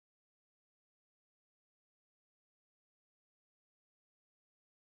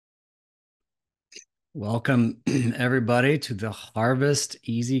Welcome, everybody, to the Harvest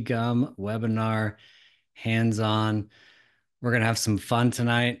EasyGum webinar, hands-on. We're going to have some fun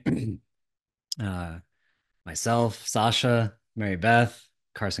tonight. Uh, Myself, Sasha, Mary Beth,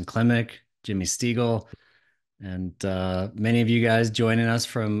 Carson Klimek, Jimmy Stiegel, and many of you guys joining us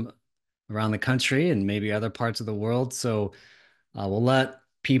from around the country and maybe other parts of the world. So we'll let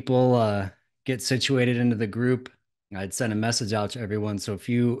people get situated into the group. I'd send a message out to everyone. So if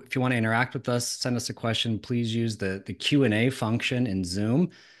you want to interact with us, send us a question. Please use the Q&A function in Zoom.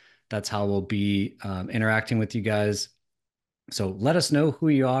 That's how we'll be interacting with you guys. So let us know who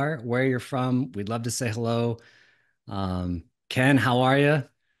you are, where you're from. We'd love to say hello. Ken, how are you?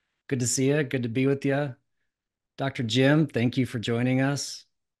 Good to see you. Good to be with you. Dr. Jim, thank you for joining us.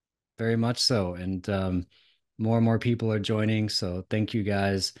 Very much so. And more and more people are joining. So thank you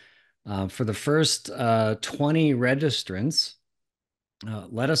guys. For the first 20 registrants,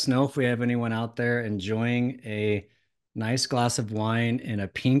 let us know if we have anyone out there enjoying a nice glass of wine in a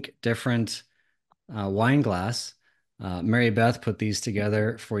pink different wine glass. Mary Beth put these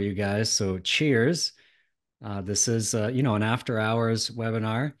together for you guys. So cheers. This is, an after hours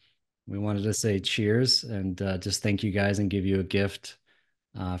webinar. We wanted to say cheers and just thank you guys and give you a gift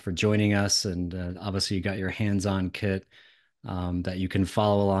for joining us. And obviously, you got your hands-on kit that you can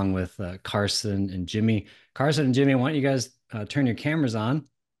follow along with Carson and Jimmy. Carson and Jimmy, I want you guys turn your cameras on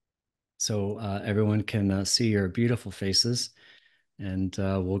so everyone can see your beautiful faces. And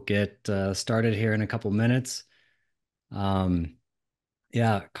we'll get started here in a couple minutes. Um,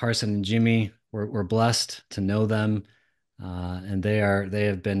 yeah, Carson and Jimmy, we're blessed to know them. And they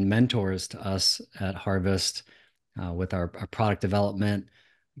have been mentors to us at Harvest with our product development,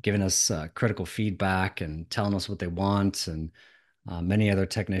 giving us critical feedback and telling us what they want, and many other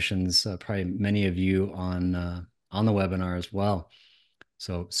technicians, probably many of you on the webinar as well.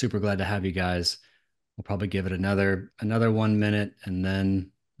 So super glad to have you guys. We'll probably give it another 1 minute, and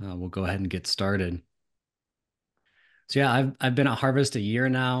then we'll go ahead and get started. So yeah, I've been at Harvest a year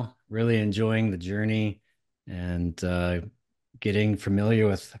now, really enjoying the journey and getting familiar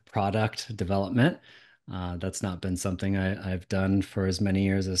with product development. That's not been something I've done for as many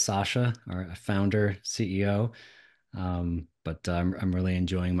years as Sasha, our founder, CEO. But I'm really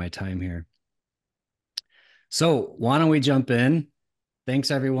enjoying my time here. So why don't we jump in?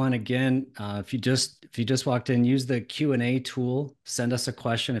 Thanks everyone again. If you just walked in, use the Q&A tool. Send us a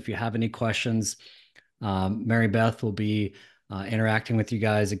question if you have any questions. Mary Beth will be interacting with you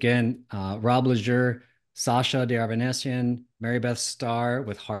guys again. Rob Lejeune, Sasha D'Arvanesian, Mary Beth Starr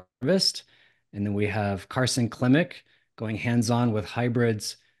with Harvest, and then we have Carson Klimek going hands-on with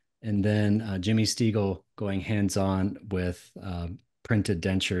hybrids, and then Jimmy Stiegel going hands-on with printed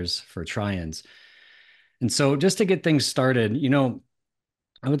dentures for try-ins. And so just to get things started,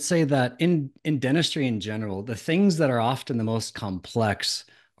 I would say that in dentistry in general, the things that are often the most complex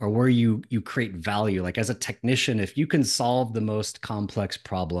are where you create value. Like as a technician, if you can solve the most complex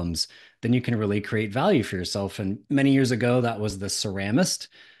problems, then you can really create value for yourself. And many years ago, that was the ceramist,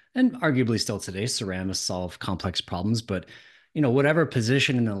 and arguably still today, ceramists solve complex problems. But whatever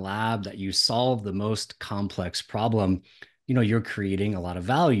position in the lab that you solve the most complex problem, you're creating a lot of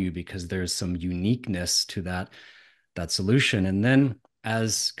value because there's some uniqueness to that solution. And then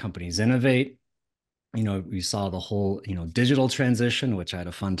as companies innovate, we saw the whole, digital transition, which I had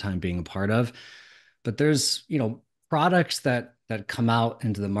a fun time being a part of. But there's, products that come out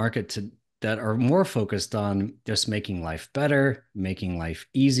into the market that are more focused on just making life better, making life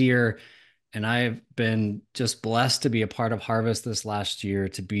easier. And I've been just blessed to be a part of Harvest this last year,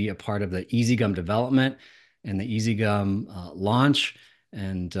 to be a part of the EasyGum development and the EasyGum launch.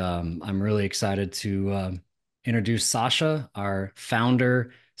 And I'm really excited to introduce Sasha, our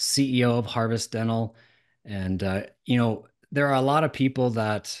founder, CEO of Harvest Dental. And there are a lot of people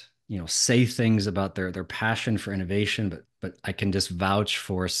that say things about their passion for innovation, but I can just vouch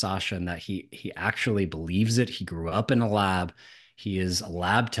for Sasha and that he actually believes it. He grew up in a lab. He is a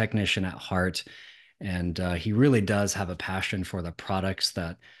lab technician at heart, and he really does have a passion for the products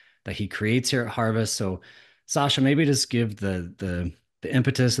that he creates here at Harvest. So, Sasha, maybe just give the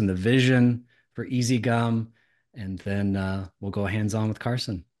impetus and the vision for EasyGum, and then we'll go hands on with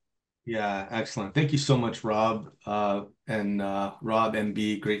Carson. Yeah, excellent. Thank you so much, Rob. And Rob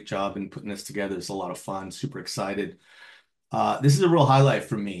MB, great job in putting this together. It's a lot of fun. Super excited. This is a real highlight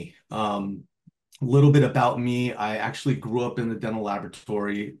for me. A little bit about me. I actually grew up in the dental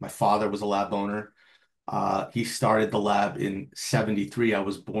laboratory. My father was a lab owner. He started the lab in 73. I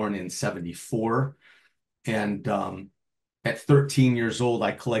was born in 74. And at 13 years old,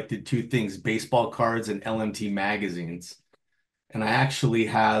 I collected two things, baseball cards and LMT magazines. And I actually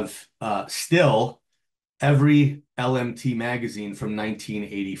have still every LMT magazine from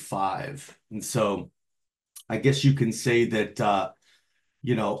 1985. And so I guess you can say that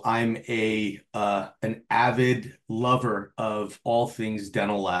I'm an avid lover of all things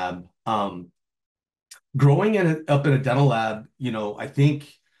dental lab. Growing up in a dental lab, I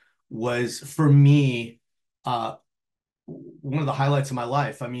think was for me one of the highlights of my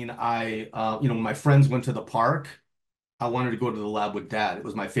life. I mean, when my friends went to the park, I wanted to go to the lab with dad. It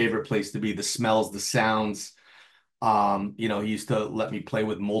was my favorite place to be. The smells, the sounds. He used to let me play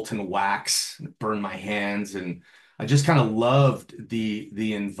with molten wax, burn my hands, and I just kind of loved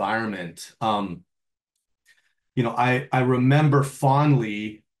the environment. I remember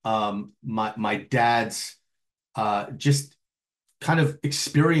fondly my dad's just kind of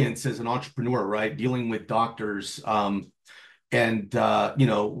experience as an entrepreneur, right? Dealing with doctors. I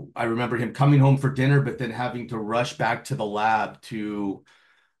remember him coming home for dinner, but then having to rush back to the lab to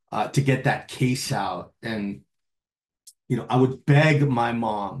get that case out. And, I would beg my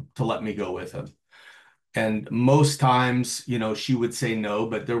mom to let me go with him. And most times, she would say no,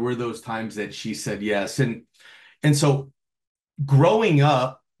 but there were those times that she said yes. And so growing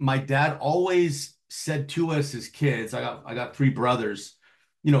up, my dad always said to us as kids, I got three brothers,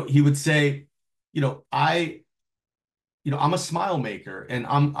 he would say, I'm a smile maker, and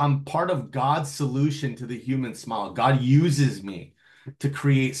I'm part of God's solution to the human smile. God uses me to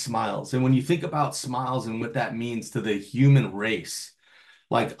create smiles. And when you think about smiles and what that means to the human race,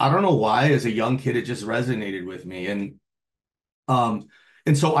 like I don't know why, as a young kid, it just resonated with me. Um,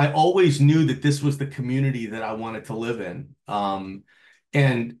 and so I always knew that this was the community that I wanted to live in. And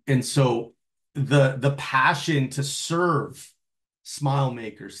so the passion to serve smile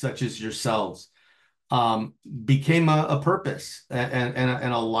makers such as yourselves became a purpose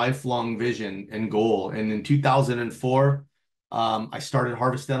and a lifelong vision and goal. And in 2004, I started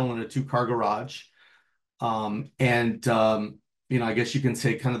Harvest Dental in a two-car garage. I guess you can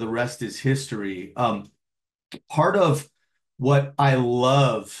say kind of the rest is history. Part of what I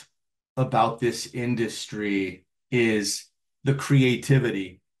love about this industry is the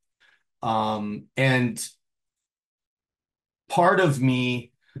creativity. And part of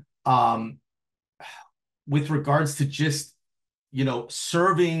me, with regards to just,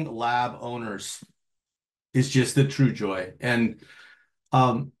 serving lab owners is just a true joy. And,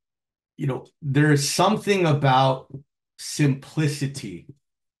 there is something about simplicity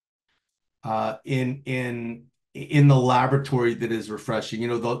in the laboratory that is refreshing.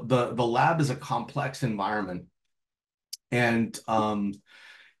 The lab is a complex environment. And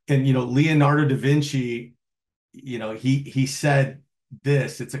Leonardo da Vinci, he said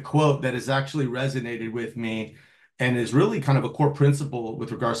this. It's a quote that has actually resonated with me and is really kind of a core principle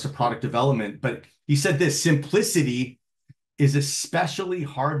with regards to product development. But he said this: simplicity is especially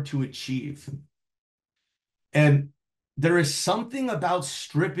hard to achieve. And there is something about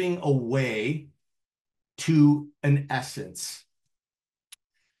stripping away to an essence.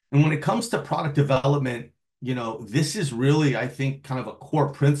 And when it comes to product development, this is really, I think, kind of a core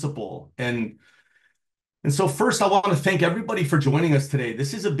principle. And so first, I want to thank everybody for joining us today.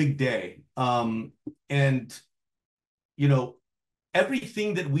 This is a big day. And,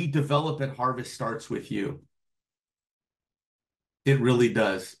 everything that we develop at Harvest starts with you. It really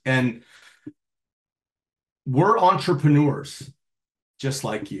does. And we're entrepreneurs, just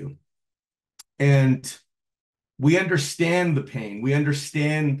like you. And we understand the pain. We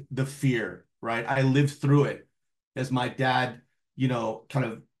understand the fear, right? I lived through it as my dad, kind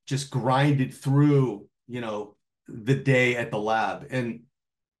of just grinded through, the day at the lab. And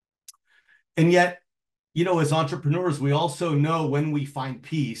yet, as entrepreneurs, we also know when we find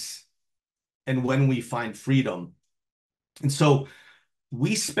peace and when we find freedom. And so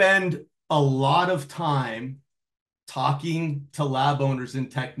we spend a lot of time talking to lab owners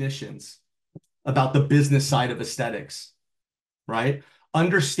and technicians about the business side of aesthetics, right?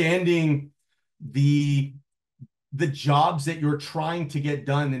 Understanding the jobs that you're trying to get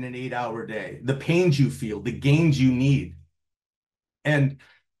done in an 8-hour day, the pains you feel, the gains you need. And,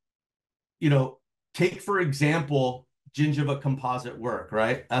 take, for example, Gingiva Composite work,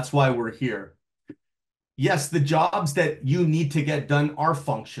 right? That's why we're here. Yes, the jobs that you need to get done are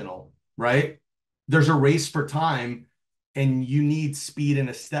functional, right? There's a race for time and you need speed and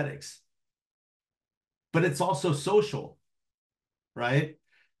aesthetics. But it's also social, right?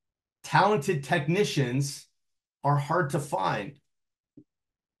 Talented technicians are hard to find,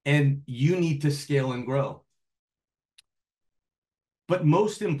 and you need to scale and grow. But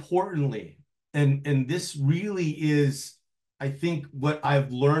most importantly, and this really is, I think, what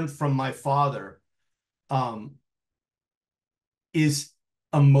I've learned from my father, is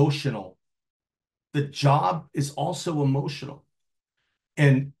emotional. the job is also emotional.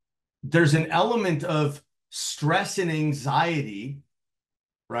 And there's an element of stress and anxiety,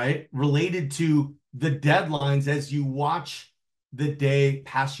 right, related to the deadlines as you watch the day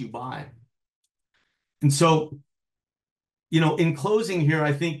pass you by. And so, in closing here,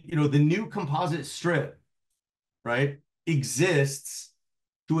 I think, the new composite strip, right, exists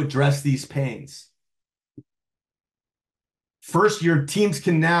to address these pains. First, your teams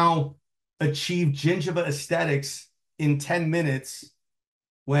can now achieve Gingiva Esthetics in 10 minutes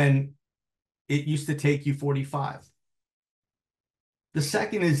when it used to take you 45. The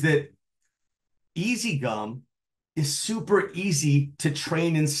second is that EasyGum is super easy to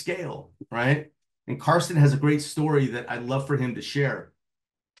train and scale, right? And Carson has a great story that I'd love for him to share.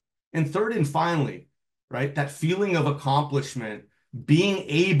 And third and finally, right, that feeling of accomplishment, being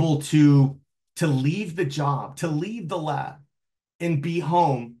able to leave the job, to leave the lab, and be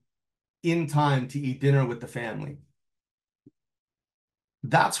home in time to eat dinner with the family.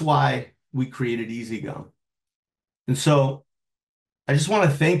 That's why we created EasyGum. And so I just want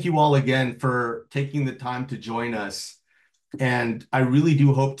to thank you all again for taking the time to join us. And I really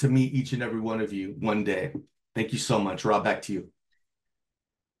do hope to meet each and every one of you one day. Thank you so much. Rob, back to you.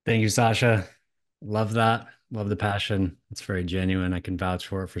 Thank you, Sasha. Love that. Love the passion. It's very genuine. I can vouch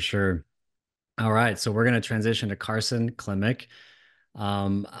for sure. All right, so we're going to transition to Carson Klimek.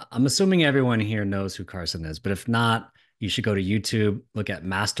 I'm assuming everyone here knows who Carson is, but if not, you should go to YouTube, look at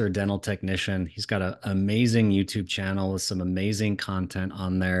Master Dental Technician. He's got an amazing YouTube channel with some amazing content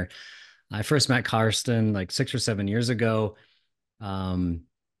on there. I first met Carson like 6 or 7 years ago. Um,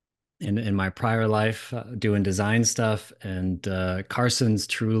 in my prior life doing design stuff. And Carson's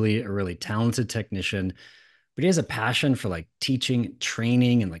truly a really talented technician, but he has a passion for like teaching,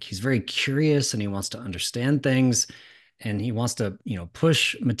 training, and like he's very curious and he wants to understand things and he wants to,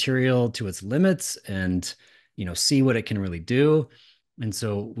 push material to its limits and, see what it can really do. And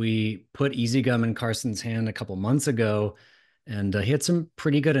so we put EasyGum in Carson's hand a couple months ago and he had some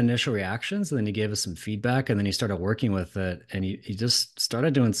pretty good initial reactions. And then he gave us some feedback and then he started working with it and he just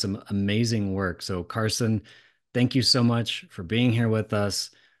started doing some amazing work. So, Carson, thank you so much for being here with us.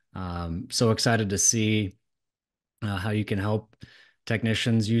 So excited to see how you can help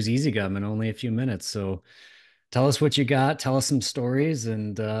technicians use EasyGum in only a few minutes. So, tell us what you got, tell us some stories,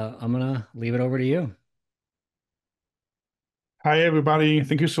 and I'm going to leave it over to you. Hi, everybody.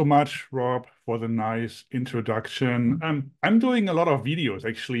 Thank you so much, Rob, for the nice introduction. I'm doing a lot of videos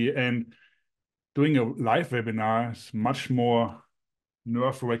actually, and doing a live webinar is much more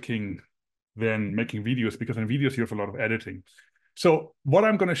nerve-wracking than making videos because in videos you have a lot of editing. So what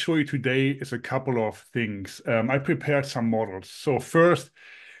I'm going to show you today is a couple of things. I prepared some models. So first,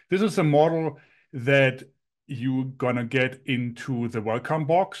 this is a model that you're gonna get into the welcome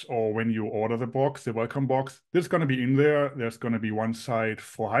box, or when you order the box, the welcome box. This is gonna be in there. There's gonna be one side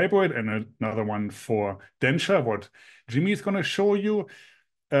for hybrid and another one for denture, what Jimmy is gonna show you.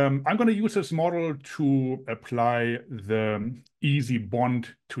 I'm gonna use this model to apply the Easy Bond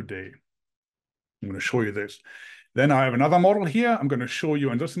today. I'm gonna show you this. Then I have another model here. I'm gonna show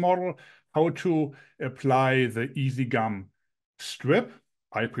you in this model how to apply the EasyGum strip.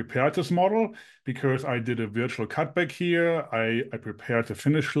 I prepared this model because I did a virtual cutback here. I prepared the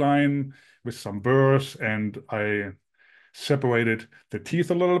finish line with some burrs and I separated the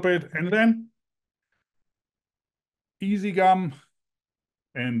teeth a little bit. And then EasyGum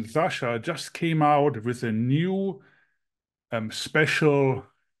and Sasha just came out with a new special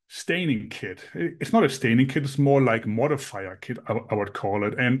staining kit. It's not a staining kit, it's more like modifier kit, I would call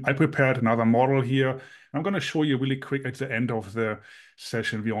it. And I prepared another model here. I'm going to show you really quick at the end of the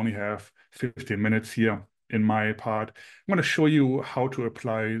session. We only have 15 minutes here in my part. I'm going to show you how to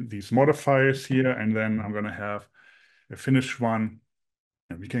apply these modifiers here, and then I'm going to have a finished one.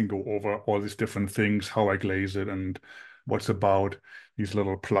 And we can go over all these different things, how I glaze it and what's about these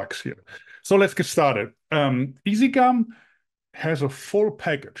little plugs here. So let's get started. EasyGum has a full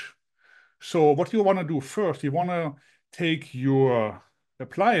package. So what you want to do first, you want to take your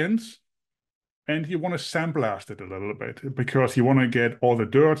appliance and you want to sandblast it a little bit because you want to get all the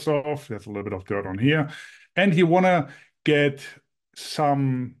dirt off. There's a little bit of dirt on here. And you want to get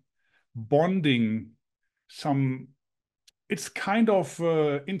some bonding, it's kind of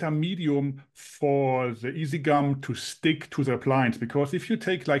intermedium for the EasyGum to stick to the appliance, because if you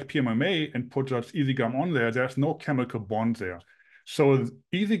take like PMMA and put just EasyGum on there, there's no chemical bond there. So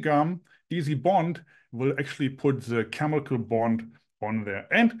EasyGum, Easy Bond, will actually put the chemical bond on there.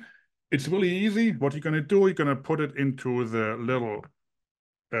 And it's really easy. What you're going to do, you're going to put it into the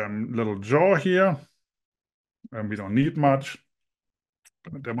little jar here. And we don't need much.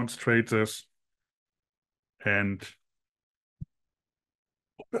 I'm going to demonstrate this. And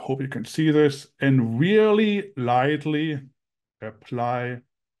I hope you can see this, and really lightly apply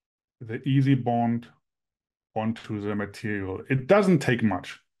the Easy Bond onto the material. It doesn't take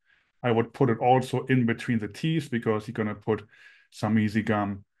much. I would put it also in between the teeth because you're going to put some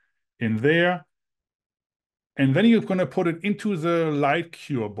EasyGum in there. And then you're going to put it into the light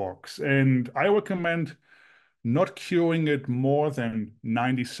cure box. And I recommend not curing it more than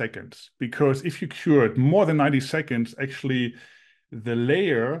 90 seconds, because if you cure it more than 90 seconds, actually the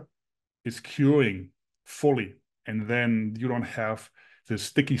layer is curing fully. And then you don't have the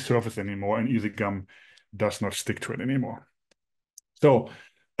sticky surface anymore, and EasyGum does not stick to it anymore. So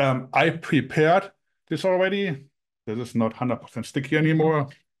I prepared this already. This is not 100% sticky anymore,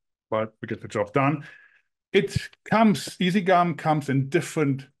 but we get the job done. EasyGum comes in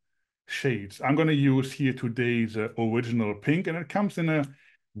different shades. I'm going to use here today the original pink, and it comes in a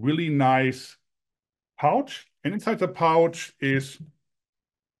really nice pouch. And inside the pouch is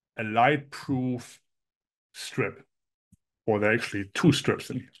a light-proof strip, or there are actually two strips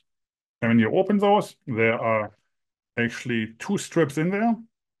in here. And when you open those, there are actually two strips in there.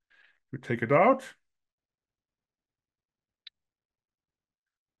 You take it out,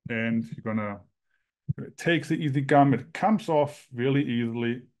 and you're gonna take the EasyGum. It comes off really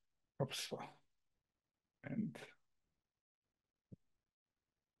easily. Oops. And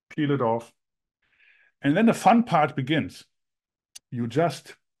peel it off. And then the fun part begins. You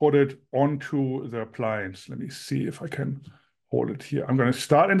just put it onto the appliance. Let me see if I can hold it here. I'm going to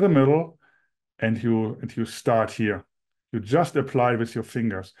start in the middle, and you start here. You just apply with your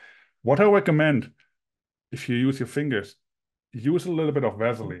fingers. What I recommend, if you use your fingers, use a little bit of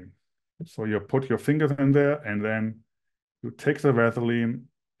Vaseline. So you put your fingers in there, and then you take the Vaseline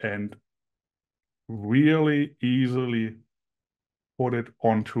and really easily put it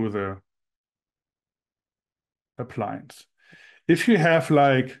onto the appliance. If you have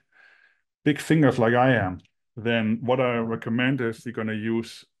like big fingers like I am, then what I recommend is you're going to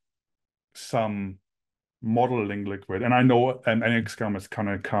use some modeling liquid. And I know EasyGum is going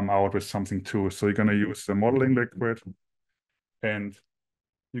to come out with something too. So you're going to use the modeling liquid, and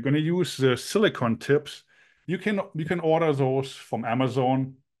you're going to use the silicone tips. You can order those from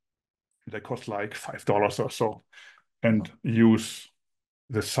Amazon. They cost like $5 or so, and use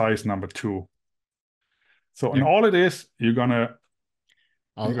the size number 2. So, and all it is,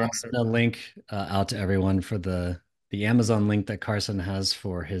 I'll send a link out to everyone for the Amazon link that Carson has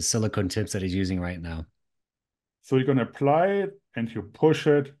for his silicone tips that he's using right now. So you're going to apply it, and you push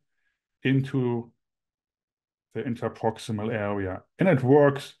it into the interproximal area, and it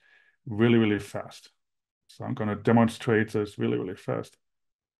works really, really fast. So I'm going to demonstrate this really, really fast.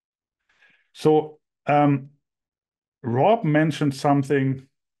 So Rob mentioned something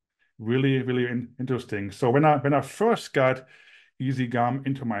really, really interesting. So when I first got EasyGum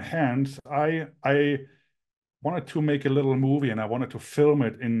into my hands, I wanted to make a little movie, and I wanted to film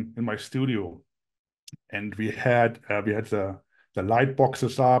it in my studio. And we had the light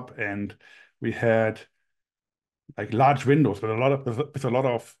boxes up, and we had like large windows with a lot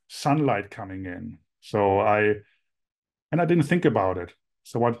of sunlight coming in. So I didn't think about it.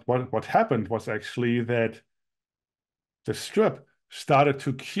 So what happened was actually that the strip started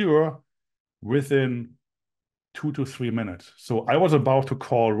to cure within 2 to 3 minutes. So I was about to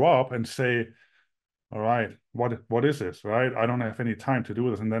call Rob and say, all right, what is this, right? I don't have any time to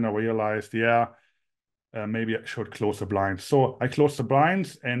do this. And then I realized, yeah, maybe I should close the blinds. So I closed the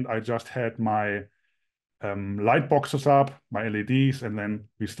blinds, and I just had my light boxes up, my LEDs, and then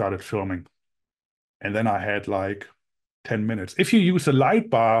we started filming. And then I had like 10 minutes. If you use a light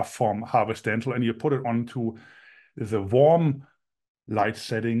bar from Harvest Dental and you put it onto the warm light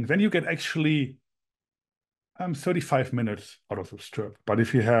setting, then you get actually 35 minutes out of the strip. But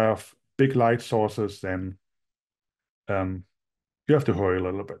if you have big light sources, then you have to hurry a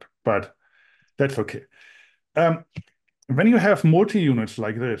little bit, but that's okay. When you have multi-units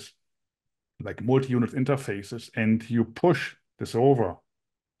like this, like multi-unit interfaces, and you push this over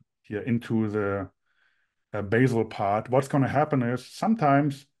here into the basal part, what's going to happen is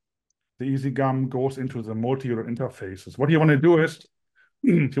sometimes the EasyGum goes into the multi-unit interfaces. What you want to do is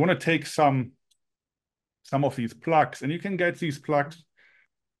you want to take some of these plugs, and you can get these plugs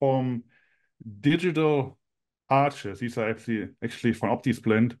from digital arches. These are actually from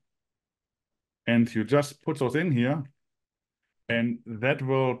OptiSplint, and you just put those in here, and that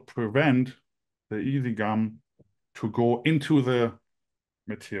will prevent the EasyGum to go into the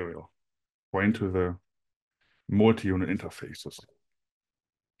material or into the multi-unit interfaces.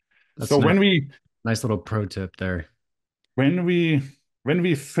 That's so nice little pro tip there. When we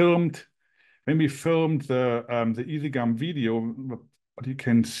filmed when we filmed the EasyGum video, what you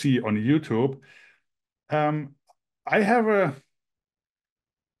can see on YouTube, um, I have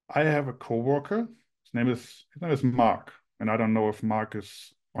a coworker. His name is Mark, and I don't know if Mark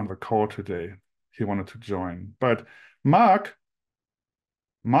is on the call today. He wanted to join, but Mark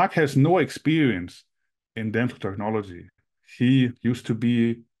Mark has no experience in dental technology. He used to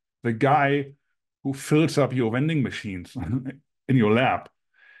be the guy who fills up your vending machines in your lab.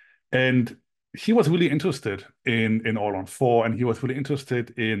 And he was really interested in all on four, and he was really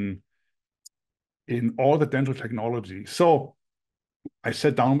interested in all the dental technology. So I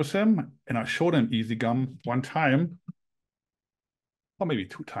sat down with him and I showed him EasyGum one time, or maybe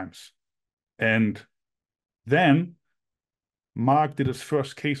two times. And then Mark did his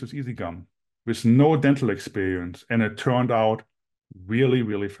first case with EasyGum with no dental experience, and it turned out really,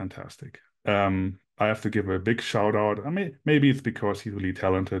 really fantastic. I have to give a big shout out. I mean, maybe it's because he's really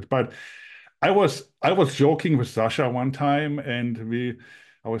talented, but I was joking with Sasha one time, and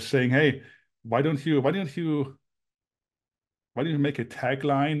I was saying, hey, why don't you make a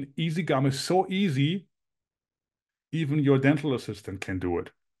tagline? EasyGum is so easy, even your dental assistant can do it.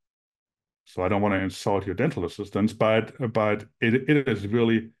 So I don't want to insult your dental assistants, but it is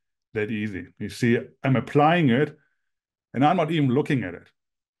really that easy. You see, I'm applying it, and I'm not even looking at it,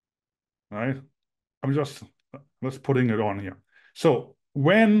 right? I'm just putting it on here. So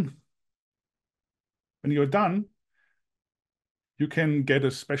when you're done, you can get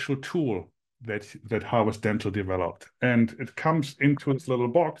a special tool that Harvest Dental developed, and it comes into this little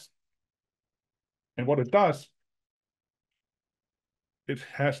box. And what it does, it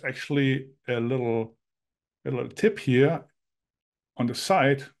has actually a little tip here on the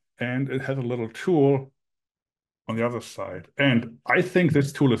side, and it has a little tool on the other side. And I think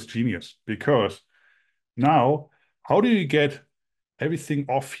this tool is genius, because now, how do you get everything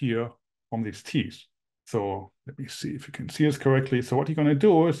off here on these teeth? So let me see if you can see this correctly. So what you're going to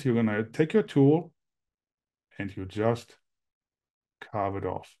do is you're going to take your tool and you just carve it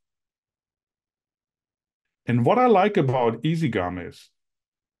off. And what I like about EasyGum is,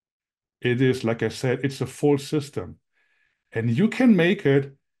 it is, like I said, it's a full system. And you can make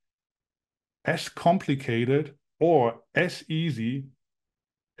it as complicated or as easy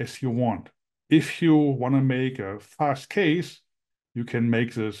as you want. If you want to make a fast case, you can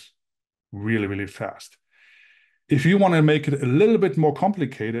make this really, really fast. If you want to make it a little bit more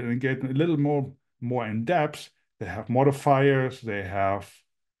complicated and get a little more in depth, they have modifiers, they have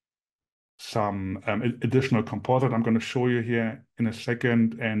some additional composite I'm going to show you here in a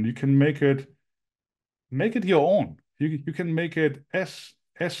second, and you can make it your own. You can make it as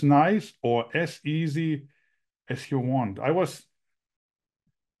nice or as easy as you want. I was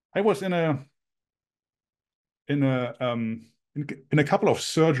in a couple of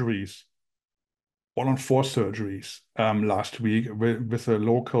surgeries, all on four surgeries last week with a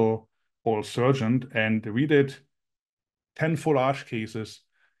local oral surgeon, and we did 10 full arch cases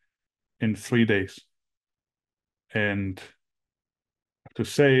in 3 days. And I have to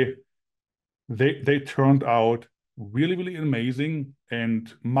say, they turned out really, really amazing.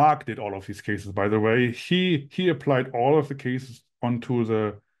 And Mark did all of these cases, by the way. He applied all of the cases onto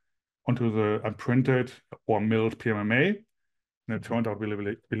the printed or milled PMMA, and it turned out really,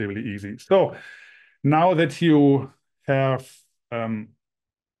 really, really, really easy. So now that you have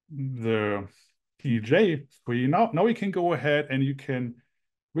the TJ free, now we can go ahead and you can,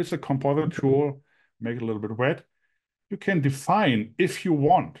 with the composite tool, make it a little bit wet. You can define if you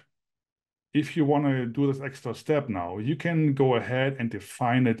want to do this extra step now, you can go ahead and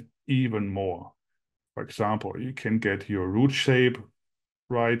define it even more. For example, you can get your root shape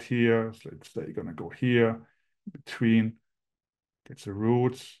right here. So let's say you're going to go here between, get the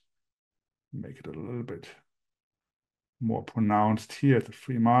roots, make it a little bit more pronounced here at the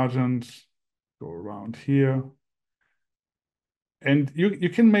free margins, go around here. And you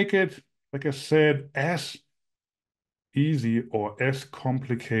can make it, like I said, as easy or as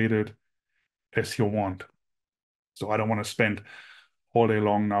complicated as you want. So I don't want to spend all day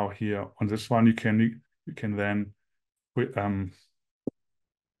long now here on this one. You can then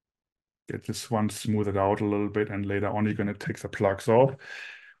get this one smoothed out a little bit, and later on you're going to take the plugs off.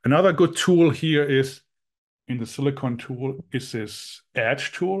 Another good tool here is, in the silicone tool, is this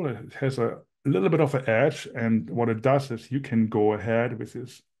edge tool. It has a little bit of an edge, and what it does is you can go ahead with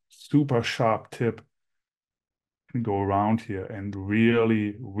this super sharp tip and go around here and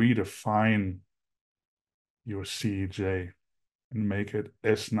really redefine your CEJ and make it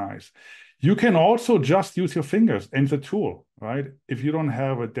as nice. You can also just use your fingers and the tool, right? If you don't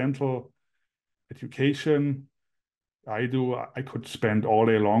have a dental education, I do. I could spend all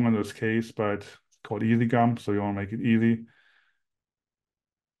day long on this case, but it's called EasyGum, so you want to make it easy.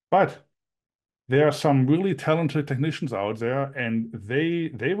 But there are some really talented technicians out there, and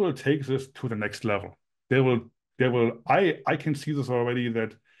they will take this to the next level. I can see this already,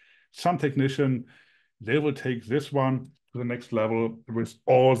 that some technician, they will take this one to the next level with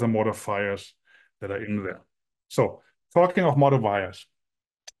all the modifiers that are in there. So talking of modifiers,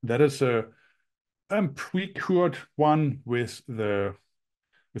 that is a pre-cured one with the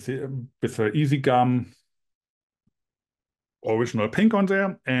EasyGum original pink on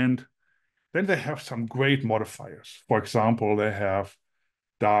there, and then they have some great modifiers. For example, they have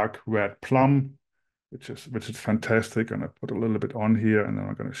dark red plum, which is fantastic. And I put a little bit on here, and then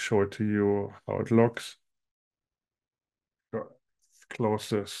I'm going to show it to you how it looks. Close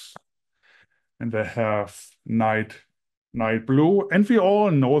this. And they have night blue, and we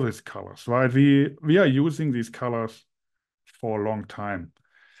all know these colors, right? We are using these colors for a long time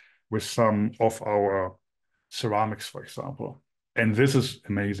with some of our ceramics, for example. And this is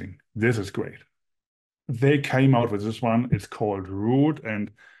amazing. This is great. They came out with this one. It's called Root, and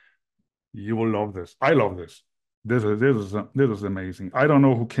you will love this. I love this. This is amazing. I don't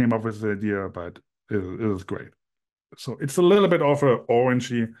know who came up with the idea, but it is great. So it's a little bit of an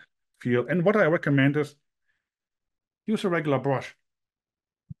orangey feel. And what I recommend is use a regular brush,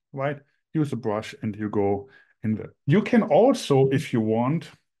 right? Use a brush and you go in there. You can also, if you want,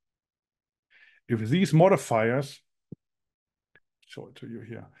 if these modifiers, show it to you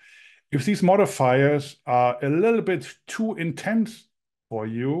here. If these modifiers are a little bit too intense for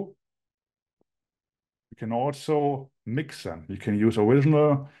you, you can also mix them. You can use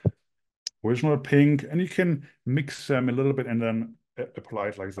original pink, and you can mix them a little bit and then apply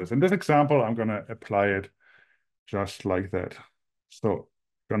it like this. In this example, I'm going to apply it just like that. So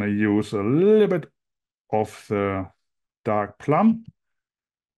I'm going to use a little bit of the dark plum,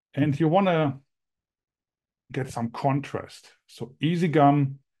 and you want to get some contrast. So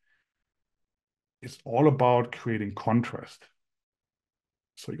EasyGum is all about creating contrast.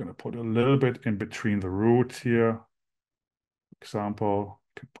 So you're going to put a little bit in between the roots here. For example,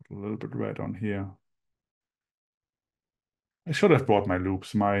 you can put a little bit red on here. I should have brought my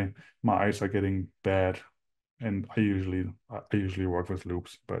loupes. My eyes are getting bad, and I usually work with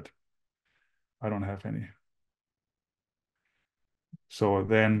loupes, but I don't have any. So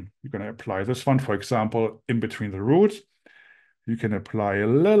then you're going to apply this one, for example, in between the roots. You can apply a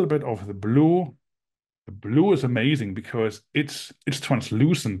little bit of the blue. The blue is amazing because it's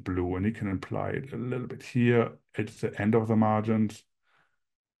translucent blue, and you can apply it a little bit here at the end of the margins.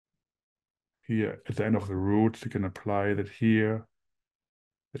 Here at the end of the roots, you can apply that here.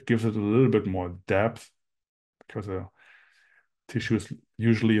 It gives it a little bit more depth because the tissue is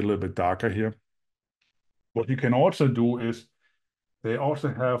usually a little bit darker here. What you can also do is they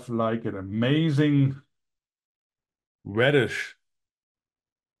also have like an amazing reddish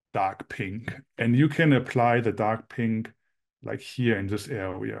dark pink, and you can apply the dark pink like here in this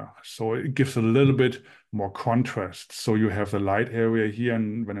area. So it gives a little bit more contrast. So you have the light area here,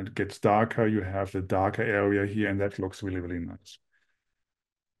 and when it gets darker, you have the darker area here, and that looks really, really nice.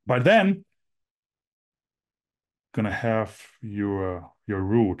 But then gonna have your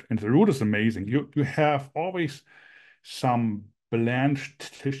root, and the root is amazing. You have always some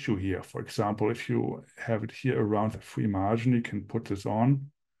blanched tissue here. For example, if you have it here around the free margin, you can put this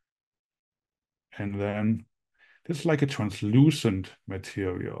on, and then this is like a translucent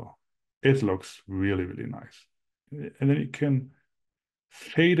material. It looks really, really nice. And then you can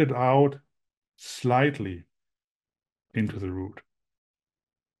fade it out slightly into the root.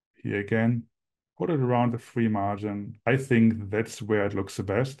 Here again, put it around the free margin. I think that's where it looks the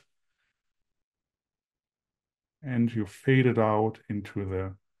best. And you fade it out into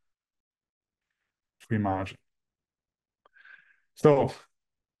the free margin. So,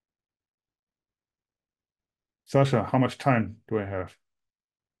 Sasha, how much time do I have?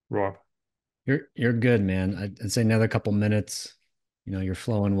 Rob? You're good, man. I'd say another couple minutes. You're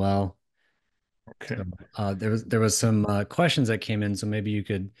flowing well. Okay. So, there was some questions that came in, so maybe you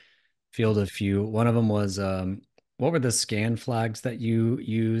could field a few. One of them was, what were the scan flags that you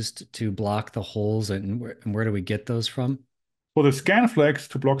used to block the holes, and where do we get those from? For the scan flags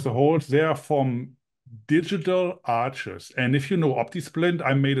to block the holes, they are from digital arches. And if you know OptiSplint,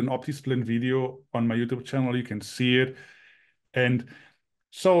 I made an OptiSplint video on my YouTube channel. You can see it. And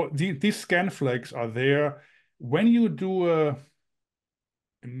so these scan flags are there when you do a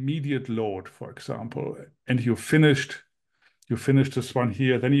immediate load, for example, and you finished this one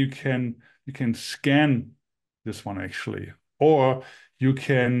here, then you can scan this one actually, or you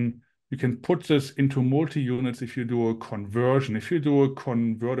can You can put this into multi-units if you do a conversion. If you do a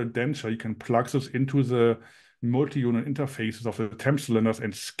converted denture, you can plug this into the multi-unit interfaces of the temp cylinders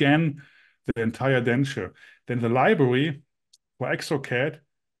and scan the entire denture. Then the library for exocad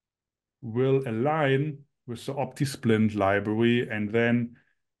will align with the OptiSplint library, and then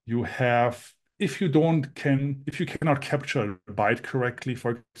you have, if you cannot capture a byte correctly,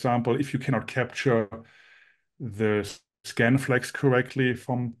 for example, if you cannot capture the scan flags correctly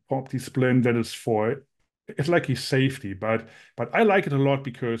from OptiSplint, that is it's like a safety, but I like it a lot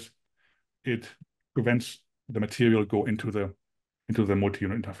because it prevents the material go into the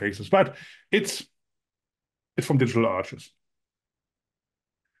multi-unit interfaces. But it's from Digital Arches.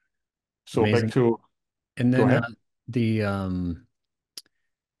 So back Amazing. to, And go then ahead. the um,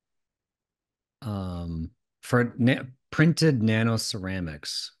 for printed nano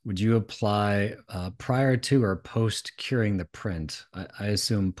ceramics, would you apply prior to or post curing the print? I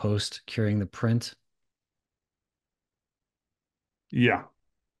assume post curing the print. Yeah,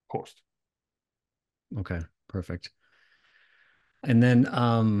 post. Okay, perfect. And then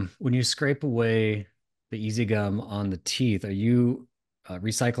when you scrape away the EasyGum on the teeth, are you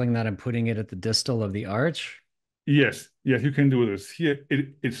recycling that and putting it at the distal of the arch? Yes, yes, you can do this. Here,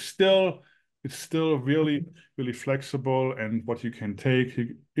 it's still really, really flexible. And what you can take,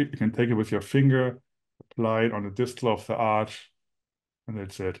 you can take it with your finger, apply it on the distal of the arch, and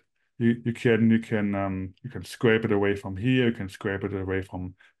that's it. You can scrape it away from here, you can scrape it away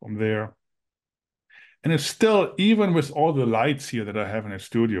from there. And it's still, even with all the lights here that I have in the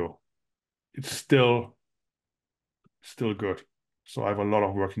studio, it's still good. So I have a lot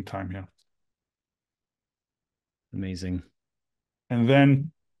of working time here. Amazing. And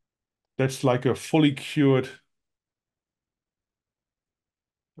then that's like a fully cured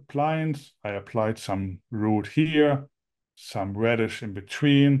appliance. I applied some root here, some reddish in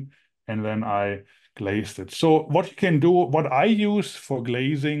between, and then I glazed it. So what you can do, what I use for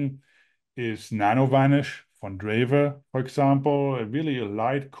glazing is Nano Vanish from Draver, for example, really a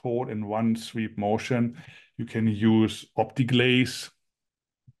light coat in one sweep motion. You can use OptiGlaze.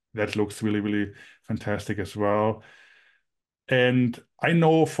 That looks really, really fantastic as well. And I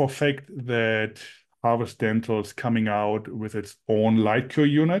know for a fact that Harvest Dental is coming out with its own light cure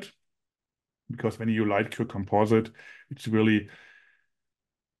unit, because when you light cure composite, it's really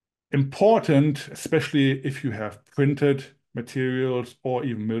important, especially if you have printed materials or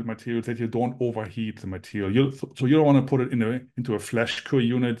even milled materials, that you don't overheat the material. So you don't want to put it into a flash cure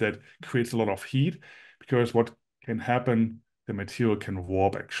unit that creates a lot of heat, because what can happen, the material can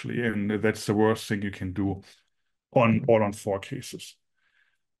warp actually, and that's the worst thing you can do on 4 cases.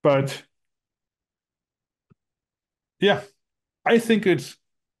 But yeah, I think it's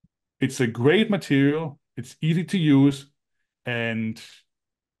a great material. It's easy to use, and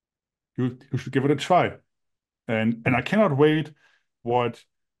you should give it a try. And I cannot wait what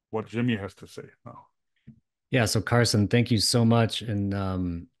Jimmy has to say now. Yeah, so Carson, thank you so much. And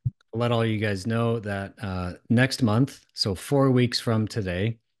I'll let all you guys know that next month, so 4 weeks from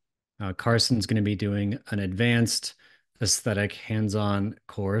today, Carson's going to be doing an advanced aesthetic hands-on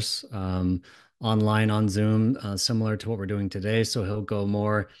course online on Zoom, similar to what we're doing today. So he'll go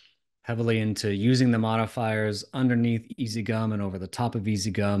more heavily into using the modifiers underneath EasyGum and over the top of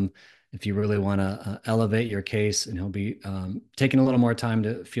EasyGum if you really want to elevate your case. And he'll be taking a little more time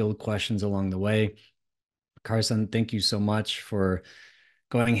to field questions along the way. Carson, thank you so much for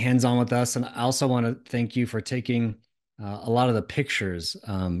going hands-on with us. And I also want to thank you for taking a lot of the pictures.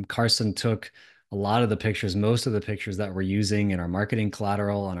 Carson took a lot of the pictures, most of the pictures that we're using in our marketing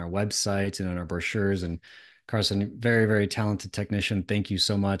collateral on our website and on our brochures. And Carson, very, very talented technician. Thank you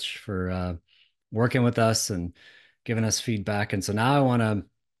so much for working with us and giving us feedback. And so now I want to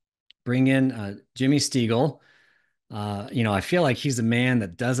bring in Jimmy Stiegel. I feel like he's a man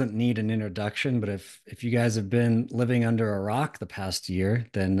that doesn't need an introduction, but if you guys have been living under a rock the past year,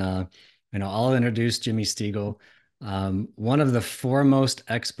 then I'll introduce Jimmy Stiegel, one of the foremost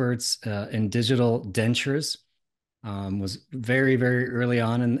experts in digital dentures. Was very, very early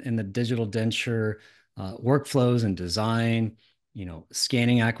on in the digital denture workflows and design,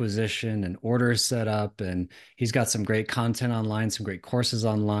 scanning acquisition and order setup. And he's got some great content online, some great courses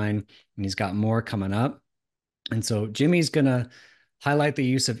online, and he's got more coming up. And so Jimmy's going to highlight the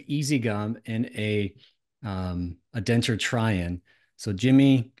use of EasyGum in a denture try-in. So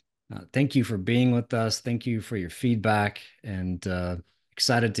Jimmy, thank you for being with us. Thank you for your feedback, and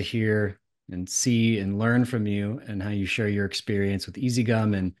excited to hear and see and learn from you and how you share your experience with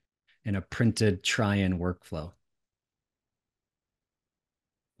EasyGum and in a printed try-in workflow.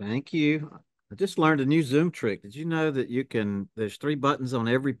 Thank you. I just learned a new Zoom trick. Did you know that there's 3 buttons on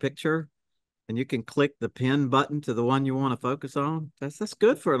every picture and you can click the pin button to the one you want to focus on? That's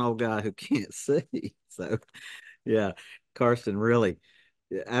good for an old guy who can't see. So yeah, Carson, really,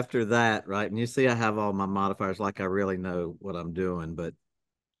 after that, right? And you see, I have all my modifiers like I really know what I'm doing, but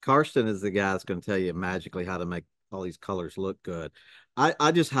Karsten is the guy that's going to tell you magically how to make all these colors look good.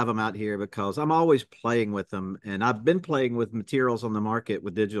 I just have them out here because I'm always playing with them. And I've been playing with materials on the market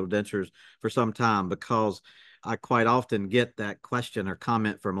with digital dentures for some time because I quite often get that question or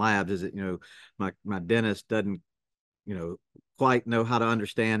comment from labs is that, my dentist doesn't quite know how to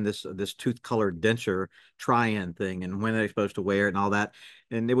understand this tooth colored denture try-in thing and when they're supposed to wear it and all that.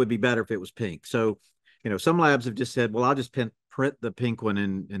 And it would be better if it was pink. So, some labs have just said, well, I'll just print the pink one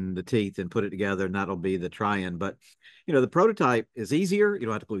in the teeth and put it together, and that'll be the try-in. But the prototype is easier. You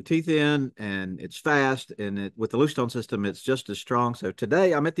don't have to glue teeth in, and it's fast. And with the loose tone system, it's just as strong. So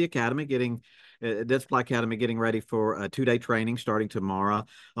today I'm at the academy Dental Supply Academy, getting ready for a 2-day training starting tomorrow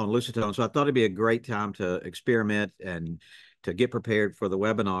on Lucitone. So I thought it'd be a great time to experiment and to get prepared for the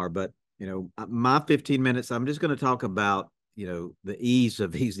webinar. But, my 15 minutes, I'm just going to talk about, the ease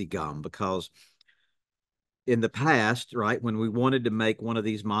of EasyGum, because in the past, right, when we wanted to make one of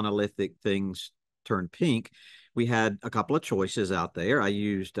these monolithic things turn pink, we had a couple of choices out there. I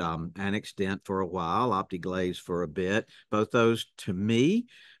used Annex Dent for a while, OptiGlaze for a bit. Both those, to me,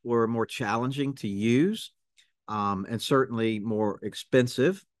 were more challenging to use and certainly more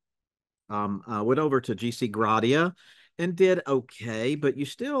expensive. I went over to GC Gradia and did okay, but you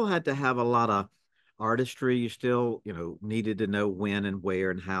still had to have a lot of artistry. You still, needed to know when and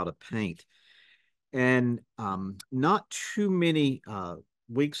where and how to paint. And not too many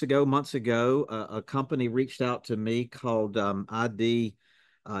months ago, a company reached out to me called ID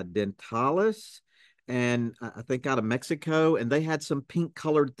Dentalis, and I think out of Mexico, and they had some pink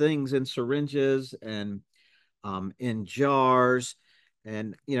colored things in syringes and in jars.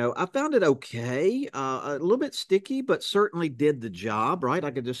 And, I found it okay, a little bit sticky, but certainly did the job, right?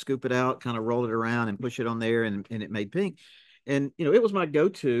 I could just scoop it out, kind of roll it around and push it on there, and it made pink. And, it was my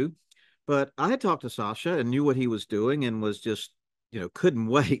go-to. But I had talked to Sasha and knew what he was doing and was just, couldn't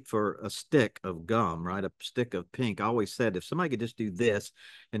wait for a stick of gum, right? A stick of pink. I always said if somebody could just do this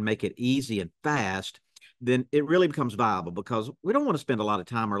and make it easy and fast, then it really becomes viable, because we don't want to spend a lot of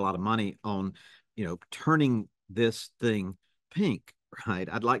time or a lot of money on, turning this thing pink, right?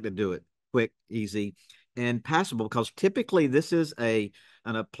 I'd like to do it quick, easy, and passable, because typically this is an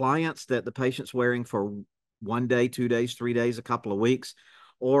appliance that the patient's wearing for 1 day, 2 days, 3 days, a couple of weeks,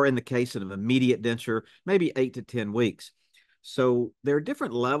 or in the case of an immediate denture, maybe 8 to 10 weeks. So there are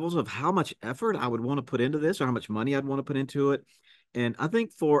different levels of how much effort I would want to put into this or how much money I'd want to put into it. And I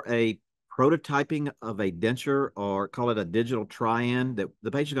think for a prototyping of a denture, or call it a digital try-in that the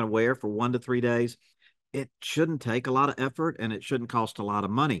patient's going to wear for 1 to 3 days, it shouldn't take a lot of effort and it shouldn't cost a lot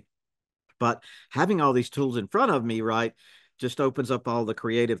of money. But having all these tools in front of me, right, just opens up all the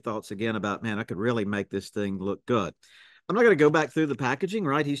creative thoughts again about, man, I could really make this thing look good. I'm not going to go back through the packaging,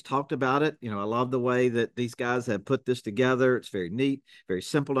 right? He's talked about it. I love the way that these guys have put this together. It's very neat, very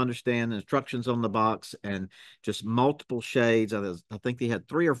simple to understand. Instructions on the box and just multiple shades. I think they had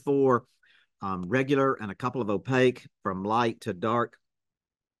 3 or 4 regular and a couple of opaque, from light to dark.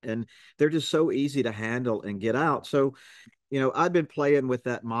 And they're just so easy to handle and get out. So, I've been playing with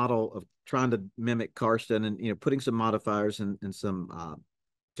that model of trying to mimic Karsten and, putting some modifiers and some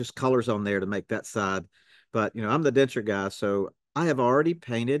just colors on there to make that side. But, I'm the denture guy, so I have already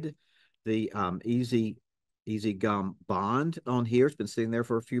painted the EasyGum bond on here. It's been sitting there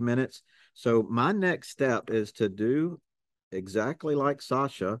for a few minutes. So my next step is to do exactly like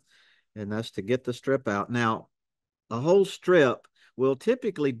Sasha, and that's to get the strip out. Now, a whole strip will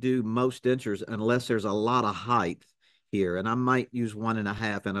typically do most dentures unless there's a lot of height here, and I might use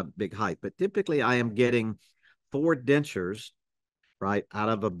 1.5 and a big height, but typically I am getting 4 dentures right out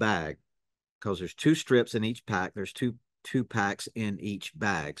of a bag, because there's 2 strips in each pack. There's two packs in each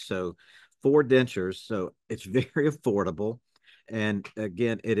bag. So 4 dentures. So it's very affordable. And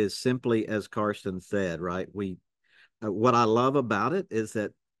again, it is simply as Karsten said, right? What I love about it is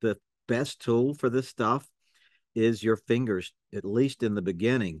that the best tool for this stuff is your fingers, at least in the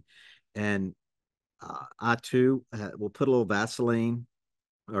beginning. And I too will put a little Vaseline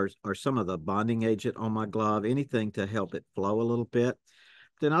or some of the bonding agent on my glove, anything to help it flow a little bit.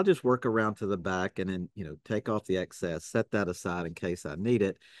 Then I'll just work around to the back and then, take off the excess, set that aside in case I need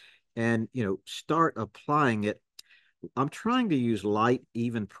it, and, start applying it. I'm trying to use light,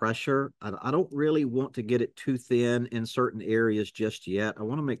 even pressure. I don't really want to get it too thin in certain areas just yet. I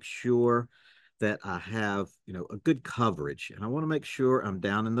want to make sure that I have, a good coverage, and I want to make sure I'm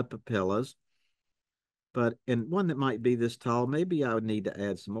down in the papillas. but in one that might be this tall, maybe I would need to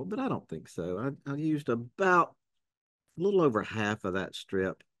add some more, but I don't think so. I used about a little over half of that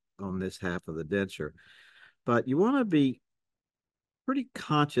strip on this half of the denture. But you want to be pretty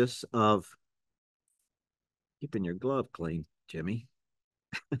conscious of keeping your glove clean, Jimmy.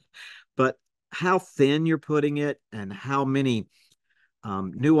 But how thin you're putting it and how many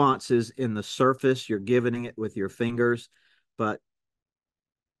nuances in the surface you're giving it with your fingers. But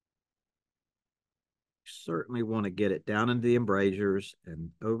you certainly want to get it down into the embrasures and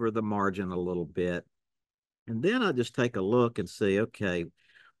over the margin a little bit. And then I just take a look and see, okay,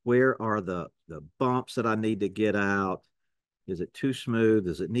 where are the bumps that I need to get out? Is it too smooth?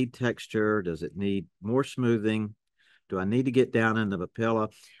 Does it need texture? Does it need more smoothing? Do I need to get down in the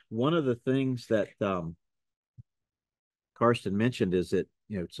papilla? One of the things that Karsten mentioned is that,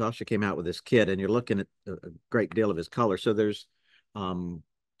 Sasha came out with this kit and you're looking at a great deal of his color. So there's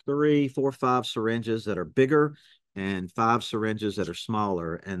 3, 4, 5 syringes that are bigger and 5 syringes that are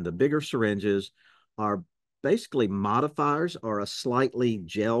smaller. And the bigger syringes are basically modifiers or a slightly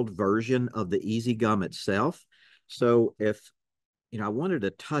gelled version of the EasyGum itself. So if, I wanted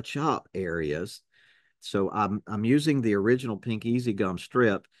to touch up areas, so I'm using the original pink EasyGum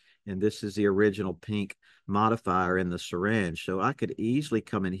strip, and this is the original pink modifier in the syringe. So I could easily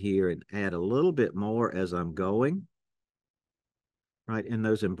come in here and add a little bit more as I'm going, right, in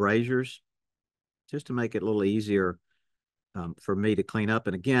those embrasures, just to make it a little easier for me to clean up.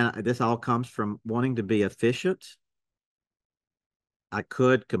 And again, this all comes from wanting to be efficient. I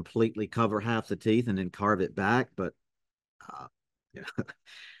could completely cover half the teeth and then carve it back, but yeah.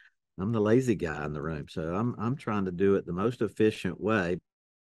 I'm the lazy guy in the room, so I'm trying to do it the most efficient way.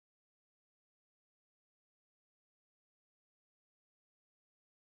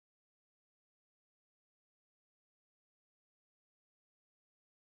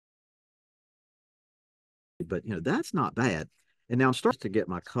 But that's not bad. And now I'm starting to get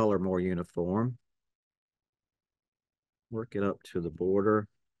my color more uniform. Work it up to the border.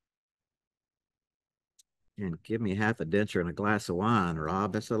 And give me half a denture and a glass of wine,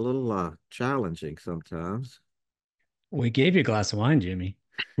 Rob. That's a little challenging sometimes. We gave you a glass of wine, Jimmy.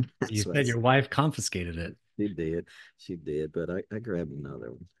 You That's what said your wife confiscated it. she did. She did, but I grabbed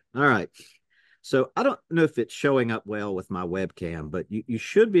another one. All right. So I don't know if it's showing up well with my webcam, but you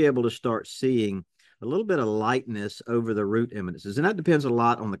should be able to start seeing a little bit of lightness over the root eminences. And that depends a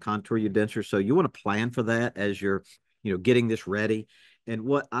lot on the contour of your denture. So you want to plan for that as you're, getting this ready. And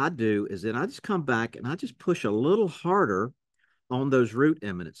what I do is then I just come back and I just push a little harder on those root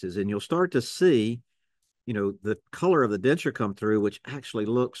eminences. And you'll start to see, the color of the denture come through, which actually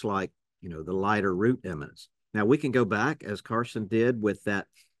looks like, the lighter root eminence. Now we can go back as Carson did with that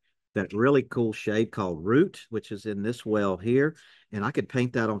really cool shade called Root, which is in this well here. And I could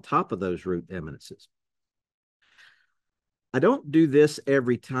paint that on top of those root eminences. I don't do this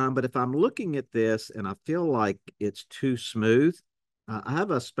every time, but if I'm looking at this and I feel like it's too smooth, I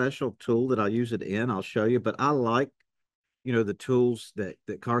have a special tool that I'll use it in. I'll show you, but I like, the tools that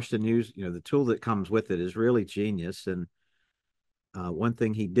Karsten used. The tool that comes with it is really genius. And one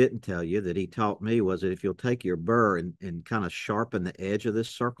thing he didn't tell you that he taught me was that if you'll take your burr and kind of sharpen the edge of this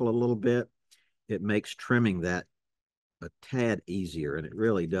circle a little bit, it makes trimming that a tad easier, and it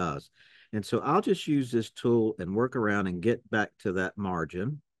really does. And so I'll just use this tool and work around and get back to that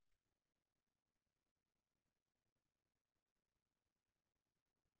margin.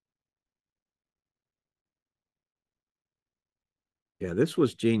 Yeah, this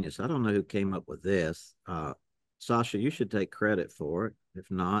was genius. I don't know who came up with this. Sasha, you should take credit for it. If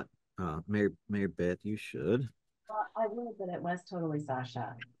not, Mary Beth, you should. Well, I would, but it was totally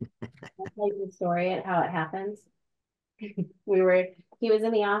Sasha. I'll tell you the story and how it happens. He was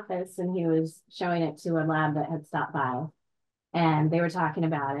in the office and he was showing it to a lab that had stopped by and they were talking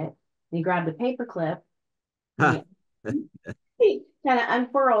about it. He grabbed a paper clip and he kind of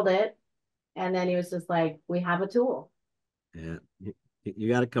unfurled it. And then he was just like, we have a tool. Yeah, you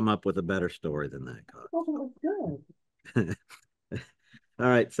got to come up with a better story than that, I thought it was good. All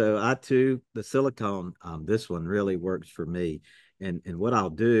right, so the silicone, this one really works for me. And what I'll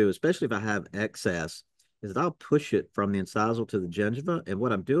do, especially if I have excess, is that I'll push it from the incisal to the gingiva. And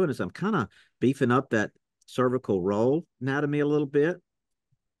what I'm doing is I'm kind of beefing up that cervical roll anatomy a little bit.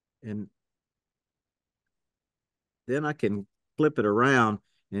 And then I can flip it around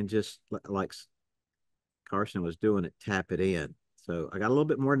and just like Carson was doing it, tap it in. So I got a little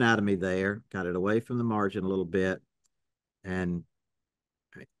bit more anatomy there, got it away from the margin a little bit. And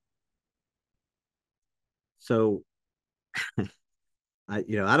so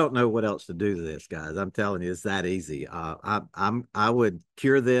I don't know what else to do to this, guys. I'm telling you, it's that easy. I would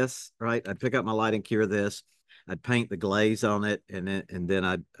cure this, right? I'd pick up my light and cure this. I'd paint the glaze on it, and then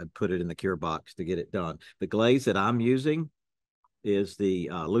I'd put it in the cure box to get it done. The glaze that I'm using is the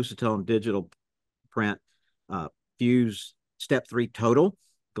Lucitone digital print Fuse Step 3 Total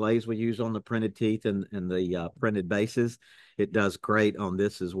glaze we use on the printed teeth and the printed bases. It does great on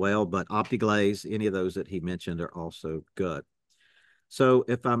this as well, but OptiGlaze, any of those that he mentioned are also good. So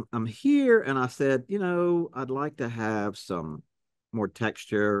if I'm here and I said, I'd like to have some more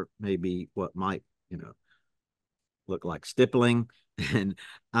texture, maybe what might, look like stippling. And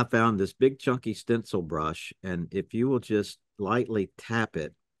I found this big chunky stencil brush. And if you will just lightly tap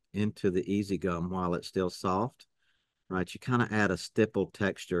it into the EasyGum while it's still soft, right, you kind of add a stipple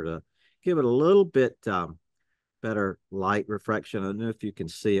texture to give it a little bit better light refraction. I don't know if you can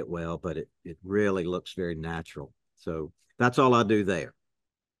see it well, but it really looks very natural. So that's all I do there.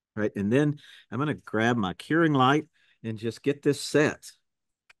 Right. And then I'm going to grab my curing light and just get this set.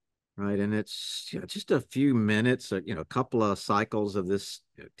 Right. And it's just a few minutes, a couple of cycles of this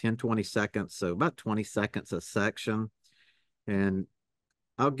 10, 20 seconds. So about 20 seconds a section. And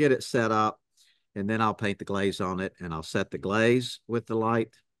I'll get it set up and then I'll paint the glaze on it and I'll set the glaze with the light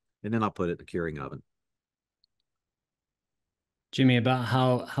and then I'll put it in the curing oven. Jimmy, about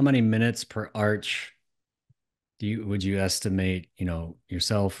how many minutes per arch would you estimate,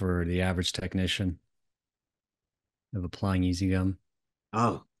 yourself or the average technician of applying EasyGum?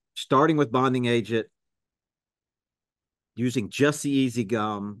 Oh, starting with bonding agent, using just the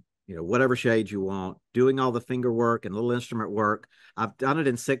EasyGum, whatever shade you want, doing all the finger work and little instrument work. I've done it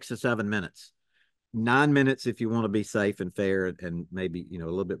in 6 to 7 minutes. 9 minutes if you want to be safe and fair and maybe, a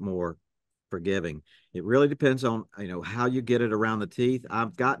little bit more forgiving. It really depends on, how you get it around the teeth.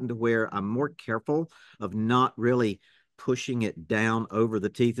 I've gotten to where I'm more careful of not really pushing it down over the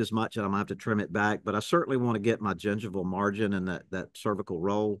teeth as much, and I'm gonna have to trim it back. But I certainly want to get my gingival margin and that cervical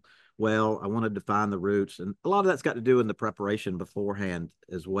roll well. I want to define the roots, and a lot of that's got to do in the preparation beforehand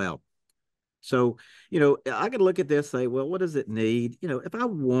as well. So, I could look at this, say, well, what does it need? If I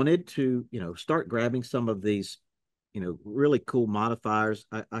wanted to, start grabbing some of these, really cool modifiers,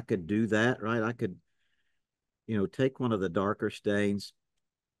 I could do that, right? I could, take one of the darker stains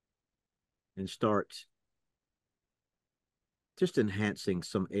and start just enhancing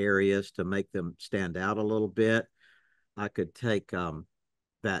some areas to make them stand out a little bit. I could take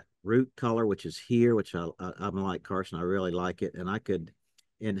that root color, which is here, which I'm like Carson, I really like it. And I could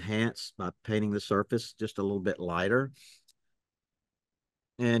enhance by painting the surface just a little bit lighter.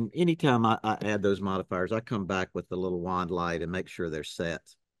 And anytime I add those modifiers, I come back with the little wand light and make sure they're set.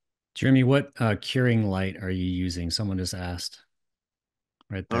 Jeremy, what curing light are you using? Someone just asked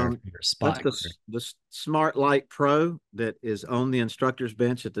right there for your That's spot. the Smart Light Pro that is on the instructor's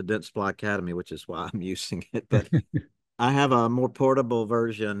bench at the Dent Supply Academy, which is why I'm using it. But I have a more portable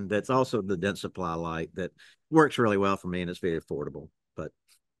version that's also the Dent Supply light that works really well for me and it's very affordable. But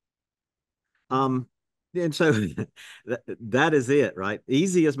and so that is it, right?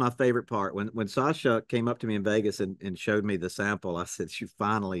 Easy is my favorite part. When Sasha came up to me in Vegas and showed me the sample, I said,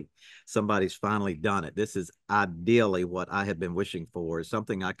 somebody's finally done it. This is ideally what I had been wishing for, is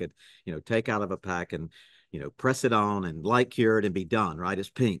something I could, take out of a pack and, press it on and light cure it and be done, right? It's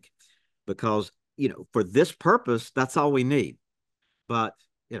pink. Because, for this purpose, that's all we need. But,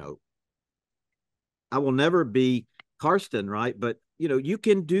 I will never be Karsten, right? But you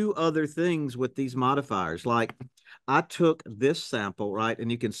can do other things with these modifiers. Like I took this sample, right?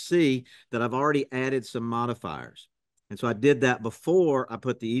 And you can see that I've already added some modifiers. And so I did that before I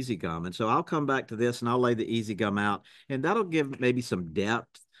put the EasyGum. And so I'll come back to this and I'll lay the EasyGum out, and that'll give maybe some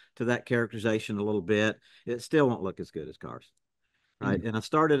depth to that characterization a little bit. It still won't look as good as Karsten, right? And I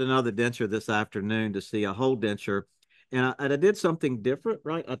started another denture this afternoon to see a whole denture. And I did something different,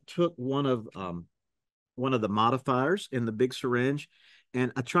 right? I took one of the modifiers in the big syringe,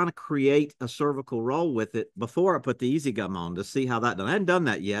 and I try to create a cervical roll with it before I put the EasyGum on to see how that done. I hadn't done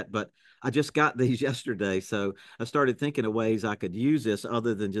that yet, but I just got these yesterday. So I started thinking of ways I could use this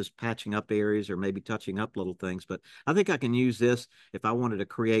other than just patching up areas or maybe touching up little things. But I think I can use this if I wanted to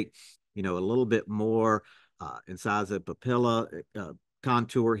create, a little bit more inside the papilla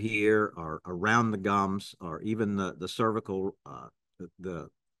contour here or around the gums or even the cervical, the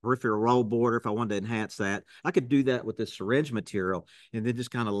peripheral roll border. If I wanted to enhance that, I could do that with this syringe material and then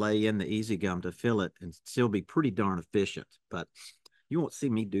just kind of lay in the EasyGum to fill it and still be pretty darn efficient. But you won't see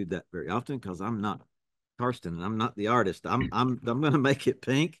me do that very often because I'm not Karsten and I'm not the artist. I'm going to make it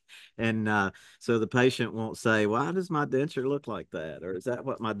pink, and so the patient won't say, "Why does my denture look like that?" or "Is that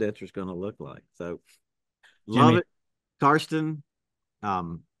what my denture is going to look like?" So love Jimmy, it, Karsten.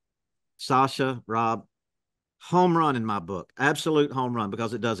 Sasha, Rob, home run in my book, absolute home run,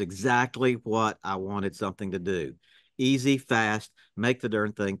 because it does exactly what I wanted something to do. Easy, fast, make the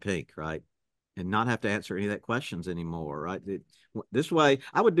darn thing pink, right? And not have to answer any of that questions anymore, right? This way,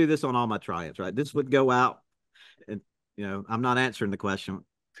 I would do this on all my try-ins, right? This would go out and, I'm not answering the question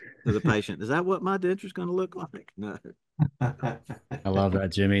to the patient. Is that what my denture is going to look like? No. I love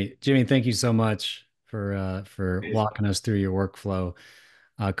that, Jimmy. Jimmy, thank you so much for walking us through your workflow.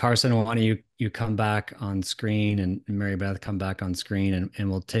 Carson, why don't you come back on screen, and Mary Beth come back on screen, and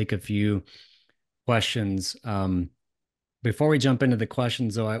we'll take a few questions. Before we jump into the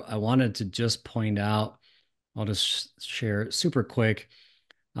questions, though, I wanted to just point out, I'll just share super quick.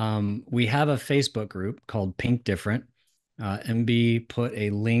 We have a Facebook group called Pink Different. MB put a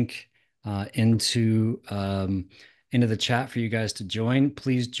link into the chat for you guys to join.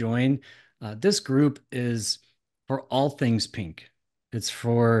 Please join. This group is for all things pink.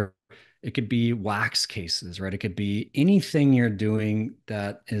 It could be wax cases, right? It could be anything you're doing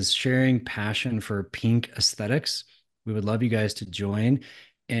that is sharing passion for pink aesthetics. We would love you guys to join.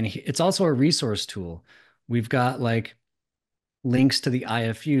 And it's also a resource tool. We've got like links to the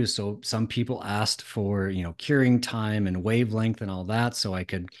IFU. So some people asked for, curing time and wavelength and all that. So I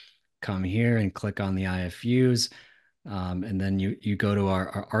could come here and click on the IFUs. And then you go to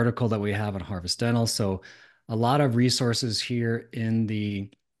our article that we have on Harvest Dental. So a lot of resources here in the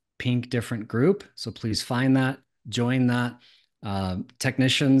Pink Different group. So please find that, join that.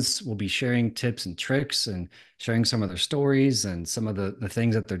 Technicians will be sharing tips and tricks and sharing some of their stories and some of the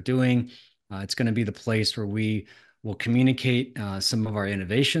things that they're doing. It's going to be the place where we will communicate some of our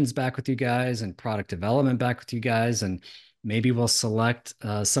innovations back with you guys and product development back with you guys. And maybe we'll select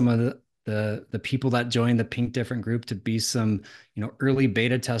some of the people that join the Pink Different group to be some, early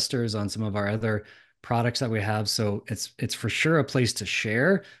beta testers on some of our other products that we have. So it's for sure a place to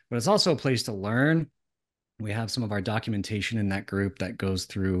share, but it's also a place to learn. We have some of our documentation in that group that goes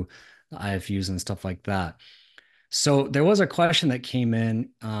through the IFUs and stuff like that. So there was a question that came in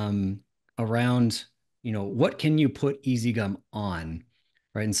around, what can you put EasyGum on?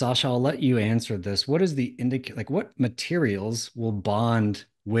 Right. And Sasha, I'll let you answer this. What is the what materials will bond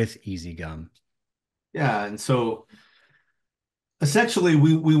with EasyGum? Yeah, and so essentially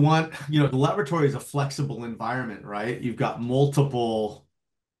we want, the laboratory is a flexible environment, right? You've got multiple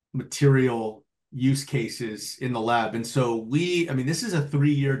material use cases in the lab. And so this is a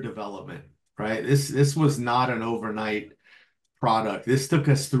 3-year development, right? This was not an overnight product. This took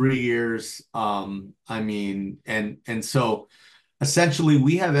us 3 years. And so essentially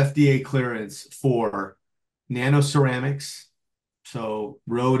we have FDA clearance for nanoceramics, so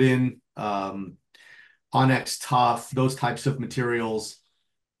Rodin, Onyx Tough, those types of materials.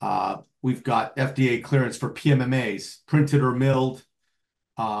 We've got FDA clearance for PMMAs, printed or milled,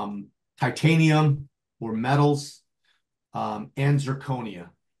 titanium or metals, and zirconia.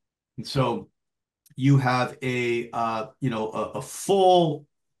 And so you have a full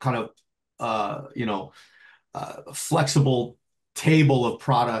kind of flexible table of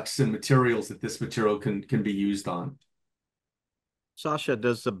products and materials that this material can be used on. Sasha,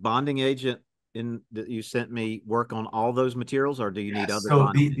 does the bonding agent that you sent me work on all those materials, or do you need other So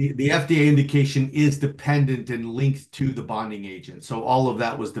bonding? the FDA indication is dependent and linked to the bonding agent. So all of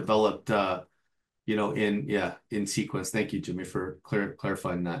that was developed, in sequence. Thank you, Jimmy, for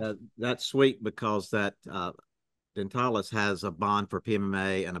clarifying that. That's sweet, because that Dentalis has a bond for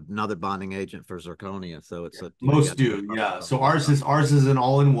PMMA and another bonding agent for zirconia. So it's most do, yeah. So ours is an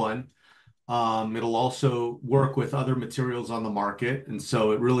all-in-one. It'll also work with other materials on the market, and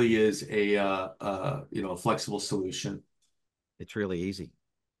so it really is a flexible solution. It's really easy.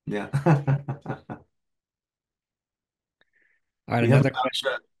 Yeah. All right, another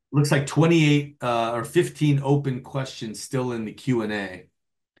question. Looks like 28 or 15 open questions still in the Q&A.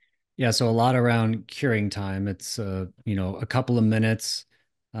 Yeah, so a lot around curing time. It's a couple of minutes,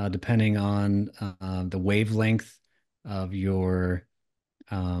 depending on the wavelength of your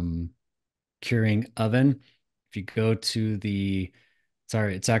curing oven. If you go to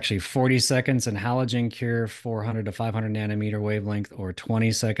it's actually 40 seconds in halogen cure, 400 to 500 nanometer wavelength, or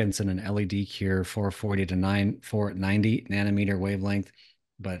 20 seconds in an LED cure, 440 to 490 nanometer wavelength.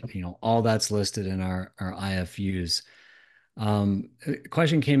 But all that's listed in our IFUs. A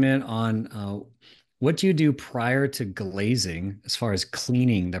question came in on what do you do prior to glazing as far as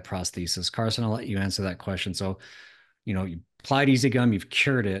cleaning the prosthesis? Carson, I'll let you answer that question. So, you applied EasyGum, you've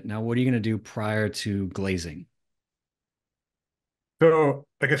cured it. Now, what are you going to do prior to glazing? So,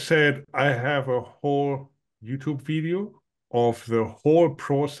 like I said, I have a whole YouTube video of the whole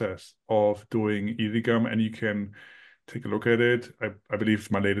process of doing EasyGum, and you can take a look at it. I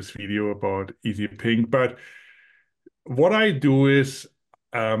believe my latest video about Easy Pink. But what I do is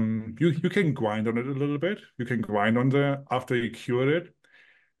you can grind on it a little bit. You can grind on the after you cure it.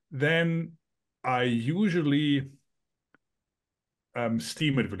 Then I usually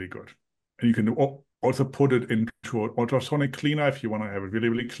steam it really good. And you can also put it into an ultrasonic cleaner if you want to have it really,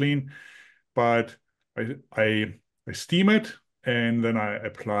 really clean. But I steam it and then I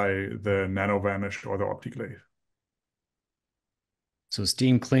apply the nano vanish or the OptiGlaze. So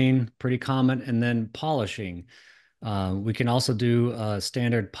steam clean, pretty common, and then polishing. We can also do a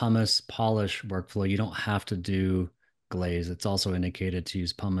standard pumice polish workflow. You don't have to do glaze. It's also indicated to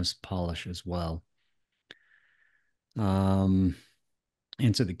use pumice polish as well. Answer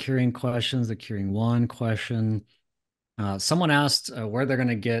the curing questions, the curing one question. Someone asked where they're going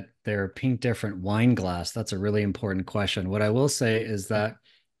to get their pink different wine glass. That's a really important question. What I will say is that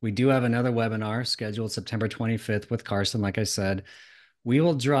we do have another webinar scheduled September 25th with Carson, like I said. We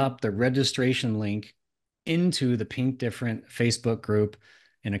will drop the registration link into the Pink Different Facebook group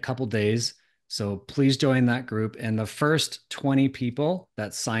in a couple days. So please join that group. And the first 20 people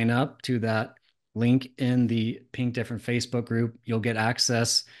that sign up to that link in the Pink Different Facebook group, you'll get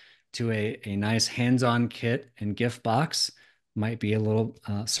access to a nice hands-on kit and gift box. Might be a little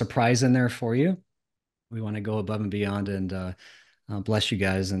surprise in there for you. We want to go above and beyond and bless you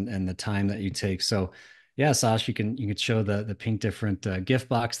guys and the time that you take. So yeah, Sash, you can show the Pink Different gift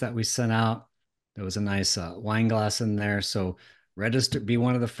box that we sent out. There was a nice wine glass in there. So register, be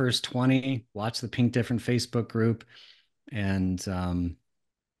one of the first 20, watch the Pink Different Facebook group, and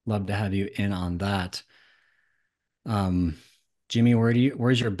love to have you in on that. Jimmy,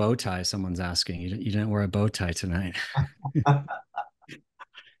 where's your bow tie? Someone's asking. You didn't wear a bow tie tonight. I've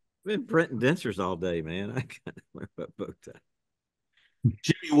been printing dentures all day, man. I can't wear a bow tie.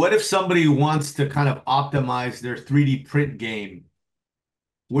 Jimmy, what if somebody wants to kind of optimize their 3D print game?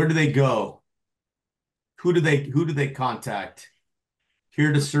 Where do they go? Who do they contact?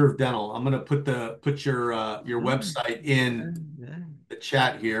 Here to Serve Dental. I'm gonna put your website in the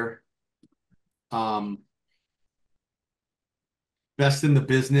chat here. Best in the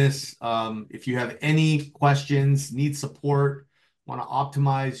business. If you have any questions, need support, want to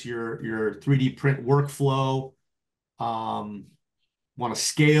optimize your 3D print workflow, want to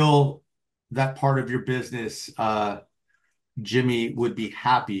scale that part of your business, Jimmy would be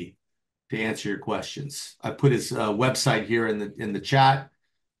happy to answer your questions. I put his website here in the chat.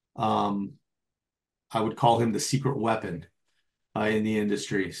 I would call him the secret weapon in the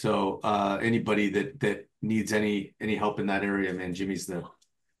industry. So anybody that needs any help in that area, man, Jimmy's the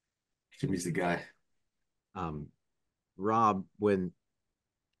guy. Rob,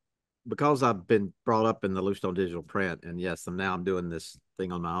 because I've been brought up in the loose stone digital print, and yes, I'm doing this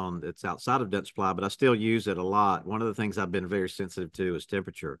thing on my own. It's outside of dent supply, but I still use it a lot. One of the things I've been very sensitive to is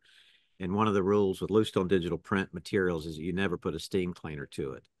temperature. And one of the rules with loose stone digital print materials is you never put a steam cleaner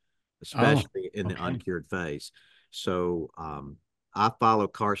to it, especially in the uncured phase. So I follow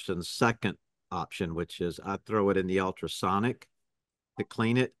Carson's second option, which is I throw it in the ultrasonic to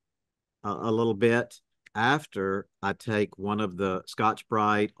clean it a little bit. After I take one of the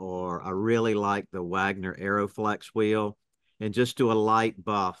Scotch-Brite, or I really like the Wagner Aeroflex wheel, and just do a light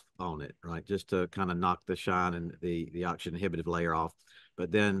buff on it, right? Just to kind of knock the shine and the oxygen inhibitive layer off.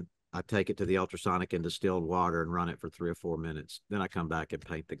 But then I take it to the ultrasonic in distilled water and run it for 3 or 4 minutes. Then I come back and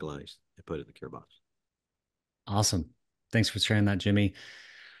paint the glaze and put it in the cure box. Awesome. Thanks for sharing that, Jimmy.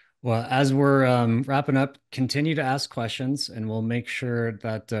 Well, as we're wrapping up, continue to ask questions and we'll make sure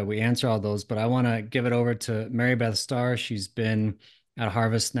that we answer all those. But I want to give it over to Mary Beth Starr. She's been at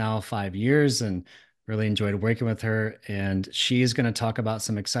Harvest now 5 years and really enjoyed working with her. And she's going to talk about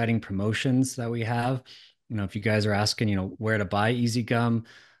some exciting promotions that we have. If you guys are asking, where to buy EasyGum,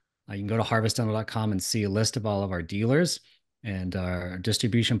 you can go to harvestdental.com and see a list of all of our dealers and our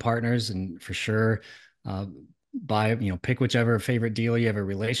distribution partners. And for sure, pick whichever favorite dealer you have a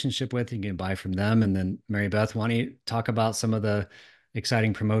relationship with. You can buy from them. And then Mary Beth, why don't you talk about some of the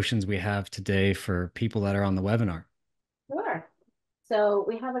exciting promotions we have today for people that are on the webinar? Sure. So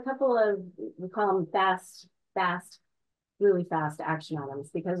we have a couple of, we call them really fast action items,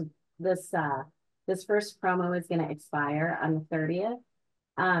 because this first promo is going to expire on the 30th.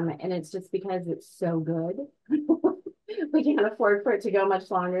 And it's just because it's so good. We can't afford for it to go much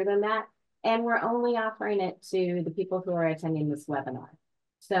longer than that. And we're only offering it to the people who are attending this webinar.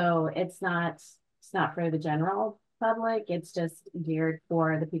 So it's not for the general public. It's just geared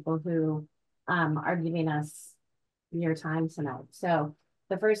for the people who are giving us your time tonight. So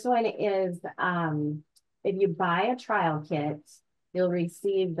the first one is if you buy a trial kit, you'll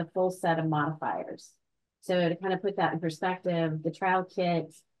receive the full set of modifiers. So to kind of put that in perspective, the trial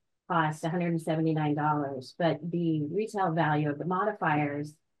kit cost $179, but the retail value of the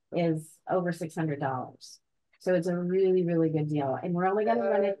modifiers is over $600. So it's a really, really good deal. And we're only going to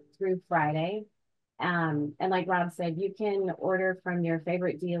run it through Friday. And like Rob said, you can order from your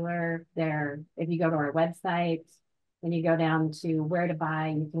favorite dealer there. If you go to our website, when you go down to where to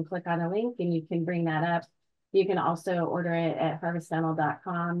buy, you can click on a link and you can bring that up. You can also order it at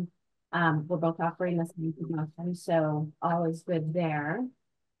harvestdental.com. We're both offering the same promotion, so all is good there.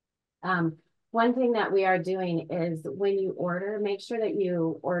 One thing that we are doing is when you order, make sure that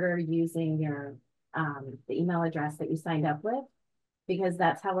you order using your the email address that you signed up with, because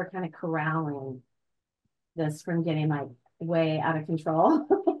that's how we're kind of corralling this from getting like way out of control.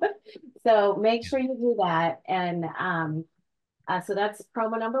 So make sure you do that. And so that's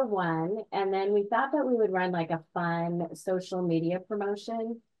promo number one. And then we thought that we would run like a fun social media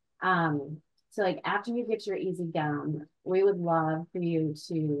promotion. So like after you get your EasyGum, we would love for you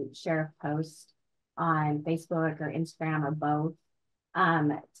to share a post on Facebook or Instagram or both,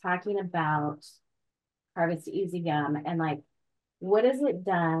 talking about Harvest EasyGum and like, what has it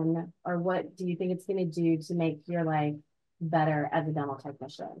done or what do you think it's going to do to make your life better as a dental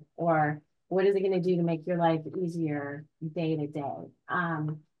technician? Or what is it going to do to make your life easier day to day?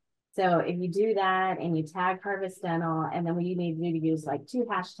 So if you do that and you tag Harvest Dental, and then we need you to use like 2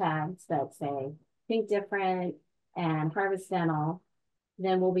 hashtags that say Think Different and Harvest Dental,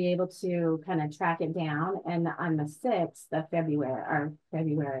 then we'll be able to kind of track it down. And on the 6th of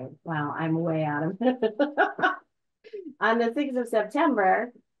February, wow, I'm way out of it. On the 6th of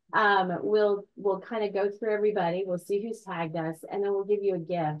September, we'll kind of go through everybody. We'll see who's tagged us, and then we'll give you a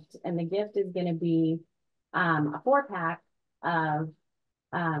gift. And the gift is going to be a 4-pack of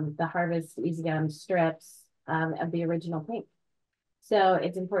the Harvest EasyGum strips of the original pink. So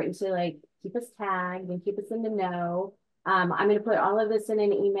it's important to like keep us tagged and keep us in the know. I'm going to put all of this in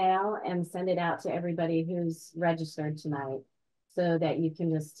an email and send it out to everybody who's registered tonight, so that you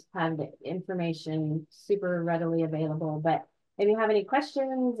can just have the information super readily available. But if you have any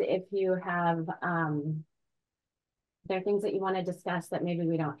questions, if you have, there are things that you want to discuss that maybe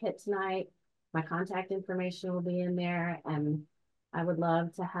we don't hit tonight, my contact information will be in there, and I would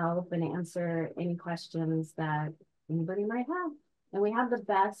love to help and answer any questions that anybody might have. And we have the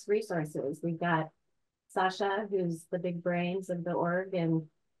best resources. We've got Sasha, who's the big brains of the org and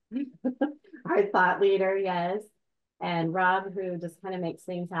our thought leader, yes. And Rob, who just kind of makes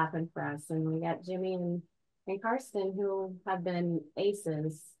things happen for us. And we got Jimmy and Karsten, who have been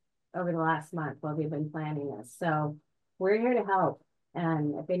aces over the last month while we've been planning this. So we're here to help.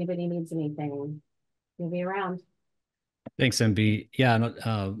 And if anybody needs anything, we'll be around. Thanks, MB. Yeah,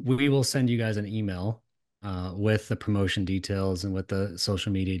 we will send you guys an email with the promotion details and with the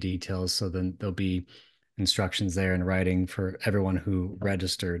social media details. So then there'll be instructions there in writing for everyone who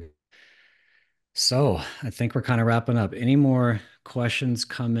registered. So I think we're kind of wrapping up. Any more questions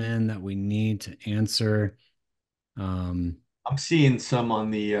come in that we need to answer? I'm seeing some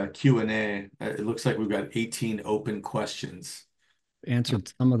on the Q&A. It looks like we've got 18 open questions.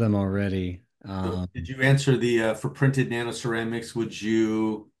 Answered some of them already. Did you answer the for printed nanoceramics, would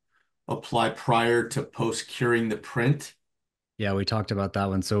you apply prior to post curing the print? Yeah, we talked about that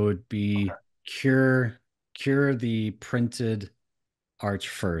one. So it would be cure the printed arch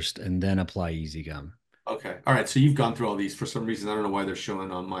first and then apply EasyGum. Okay. All right. So you've gone through all these. For some reason, I don't know why they're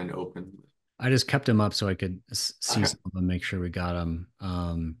showing on mine open. I just kept them up so I could see Okay. some of them, make sure we got them.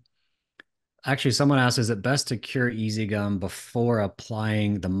 Actually, someone asked, is it best to cure EasyGum before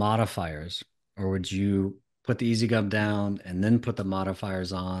applying the modifiers? Or would you put the EasyGum down and then put the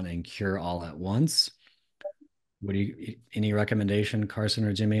modifiers on and cure all at once? Any recommendation, Carson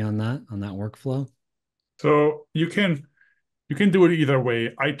or Jimmy, on that workflow? So you can do it either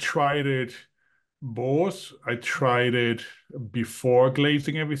way. I tried it both. I tried it before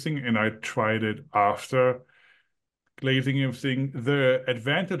glazing everything, and I tried it after glazing everything. The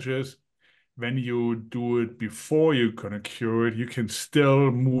advantage is when you do it before you're gonna cure it, you can still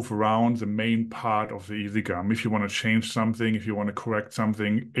move around the main part of the EasyGum. If you want to change something, if you want to correct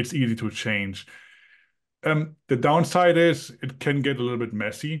something, it's easy to change. The downside is it can get a little bit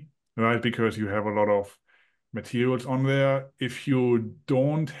messy, right? Because you have a lot of materials on there. If you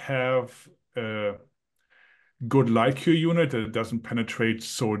don't have a good light cure unit that doesn't penetrate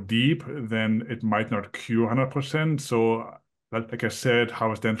so deep, then it might not cure 100%. So like I said,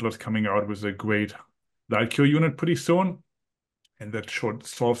 Harvest Dental is coming out with a great light cure unit pretty soon, and that should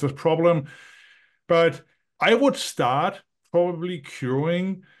solve this problem. But I would start probably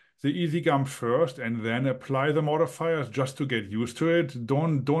curing the EasyGum first and then apply the modifiers just to get used to it.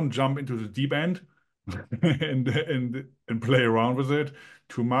 Don't jump into the deep end. and play around with it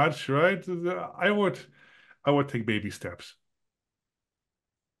too much, right? I would take baby steps.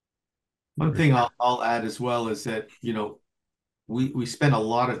 One thing I'll add as well is that, we spend a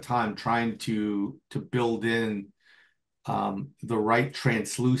lot of time trying to build in the right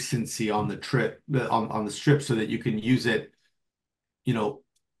translucency on the on the strip so that you can use it, you know,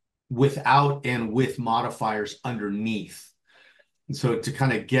 without and with modifiers underneath. And so to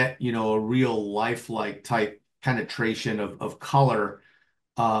kind of get, a real lifelike type penetration of color,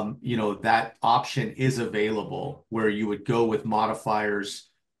 that option is available where you would go with modifiers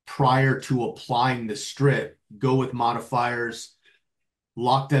prior to applying the strip, go with modifiers,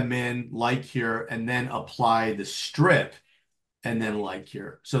 lock them in like here, and then apply the strip and then like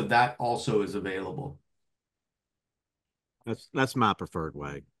here. So that also is available. That's my preferred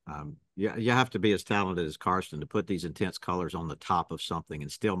way. You have to be as talented as Karsten to put these intense colors on the top of something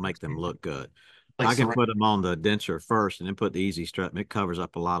and still make them look good. Like I can put them on the denture first and then put the easy strip, and it covers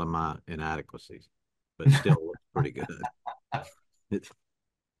up a lot of my inadequacies, but it still looks pretty good.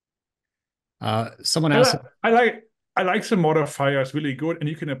 Someone asked, I like the modifiers really good, and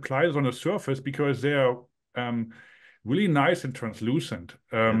you can apply this on the surface because they are really nice and translucent.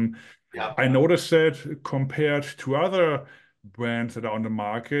 Yeah. I noticed that compared to other brands that are on the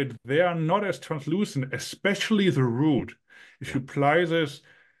market, they are not as translucent, especially the root. If you apply this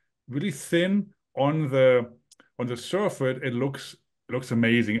really thin on the surface, it looks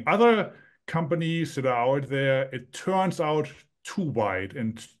amazing. Other companies that are out there, it turns out too white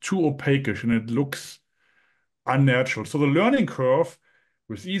and too opaquish, and it looks unnatural. So the learning curve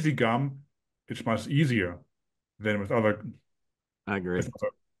with EasyGum is much easier than with other I agree.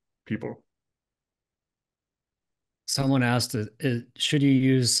 People. Someone asked, should you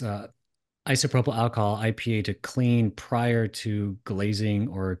use isopropyl alcohol IPA to clean prior to glazing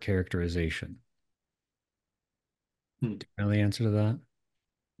or characterization? Do you know the answer to that?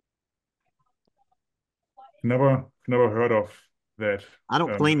 Never heard of that. I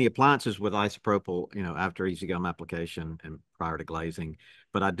don't clean the appliances with isopropyl, after EasyGum application and prior to glazing,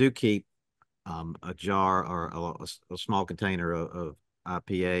 but I do keep a jar or a small container of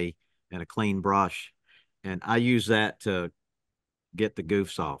IPA and a clean brush, and I use that to get the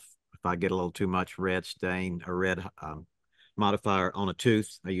goofs off. If I get a little too much red stain or red modifier on a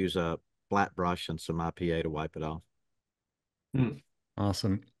tooth, I use a flat brush and some IPA to wipe it off.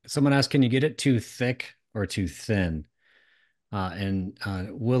 Awesome. Someone asked, can you get it too thick or too thin? And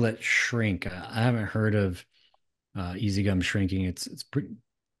will it shrink? I haven't heard of EasyGum shrinking. It's pretty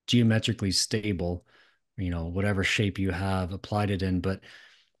geometrically stable, whatever shape you have applied it in. But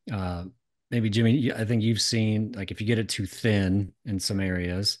maybe Jimmy, I think you've seen, like, if you get it too thin in some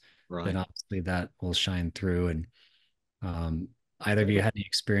areas, Right. then obviously that will shine through. And either of you had any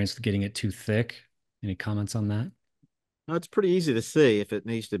experience with getting it too thick? Any comments on that? No, it's pretty easy to see if it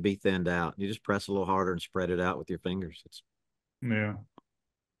needs to be thinned out. You just press a little harder and spread it out with your fingers. Yeah.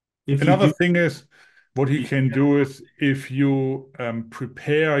 If Another you thing is what you can do is if you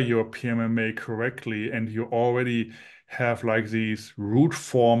prepare your PMMA correctly and you already have like these root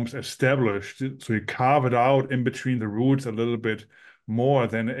forms established, so you carve it out in between the roots a little bit more,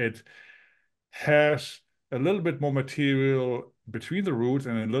 then it has a little bit more material between the roots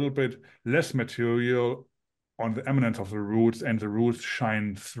and a little bit less material on the eminence of the roots, and the roots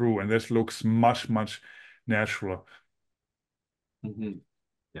shine through, and this looks much, much natural.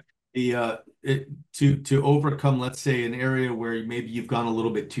 to overcome, let's say, an area where maybe you've gone a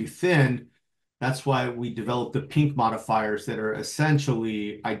little bit too thin, that's why we developed the pink modifiers that are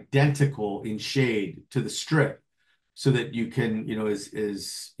essentially identical in shade to the strip, so that you can,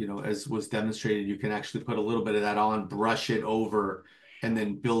 as was demonstrated, you can actually put a little bit of that on, brush it over, and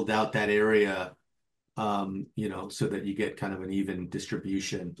then build out that area, so that you get kind of an even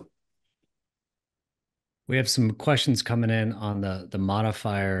distribution. We have some questions coming in on the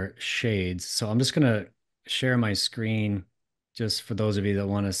modifier shades. So I'm just going to share my screen just for those of you that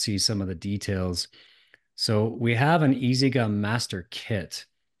want to see some of the details. So we have an EasyGum Master Kit,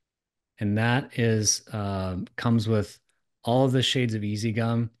 and that is comes with all of the shades of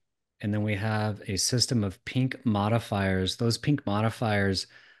EasyGum. And then we have a system of pink modifiers. Those pink modifiers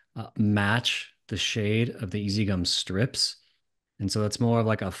match the shade of the EasyGum strips. And so it's more of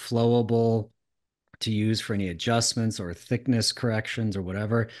like a flowable to use for any adjustments or thickness corrections or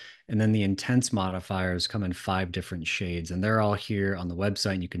whatever. And then the intense modifiers come in 5 different shades, and they're all here on the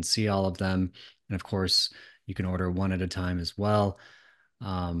website, and you can see all of them. And of course, you can order one at a time as well.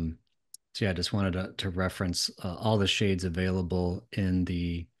 So yeah, I just wanted to reference all the shades available in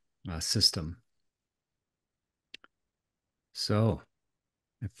the system. So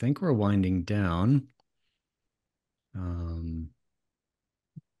I think we're winding down. Someone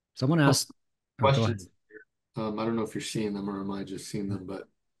asked, oh, go ahead. Questions. I don't know if you're seeing them or am I just seeing them, but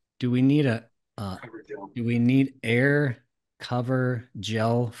Do we need a cover gel. do we need air cover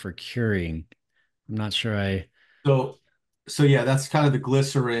gel for curing? I'm not sure So yeah, that's kind of the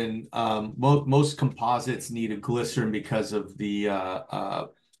glycerin. Most composites need a glycerin because of uh,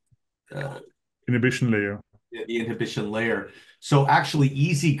 Inhibition layer. the inhibition layer. So actually,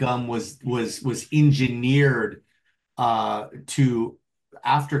 EasyGum was engineered to,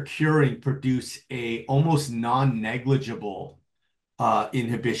 after curing, produce a almost non-negligible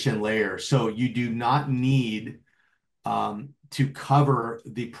inhibition layer. So you do not need to cover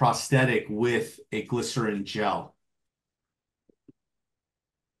the prosthetic with a glycerin gel.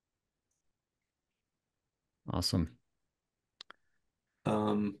 awesome.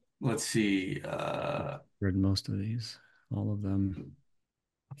 Let's see. Read most of these, all of them.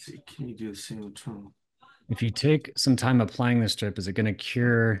 Let's see. Can you do the same term? If you take some time applying the strip, is it going to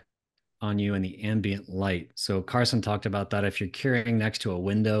cure on you in the ambient light? So Carson talked about that. If you're curing next to a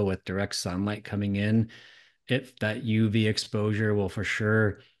window with direct sunlight coming in, if that UV exposure will for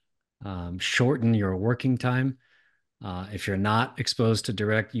sure shorten your working time. If you're not exposed to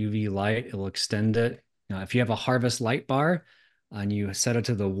direct UV light, it will extend it. Now, if you have a Harvest light bar and you set it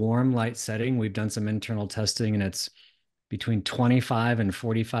to the warm light setting, we've done some internal testing and it's between 25 and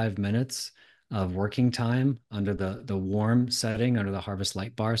 45 minutes of working time under the warm setting under the Harvest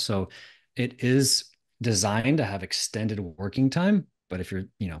light bar. So it is designed to have extended working time. But if you're,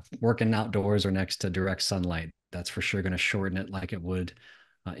 working outdoors or next to direct sunlight, that's for sure going to shorten it like it would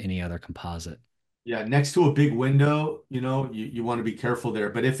any other composite. Yeah, next to a big window, you want to be careful there.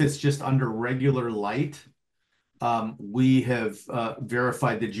 But if it's just under regular light, we have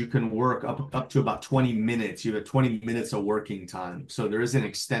verified that you can work up to about 20 minutes. You have 20 minutes of working time. So there is an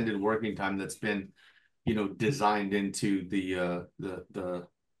extended working time that's been, designed into the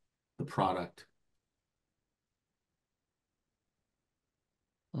product.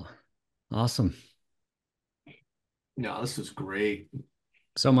 Oh, awesome. No, this was great.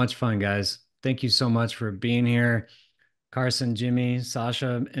 So much fun, guys. Thank you so much for being here. Carson, Jimmy,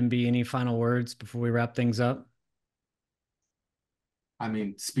 Sasha, MB, any final words before we wrap things up? I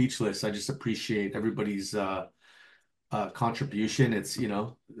mean, speechless. I just appreciate everybody's contribution. It's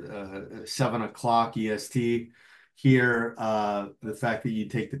 7 o'clock EST here. The fact that you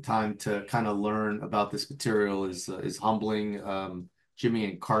take the time to kind of learn about this material is humbling. Jimmy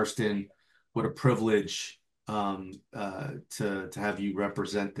and Karsten, what a privilege to have you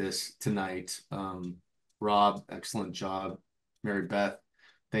represent this tonight. Rob, excellent job. Mary Beth,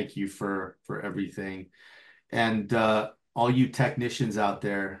 thank you for everything. And all you technicians out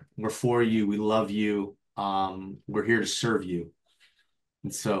there, we're for you. We love you. We're here to serve you.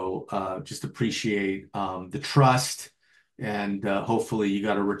 And so just appreciate the trust and hopefully you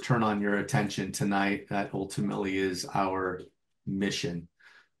got a return on your attention tonight. That ultimately is our mission.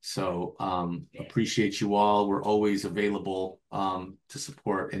 So appreciate you all. We're always available to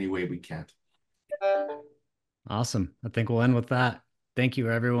support any way we can. Awesome. I think we'll end with that. Thank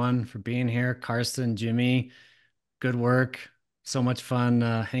you, everyone, for being here. Karsten, Jimmy, good work. So much fun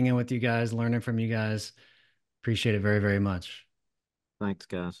hanging with you guys, learning from you guys. Appreciate it very, very much. Thanks,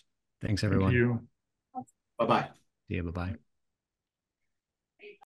 guys. Thanks, Thank everyone. you. Bye-bye. See you. Bye-bye.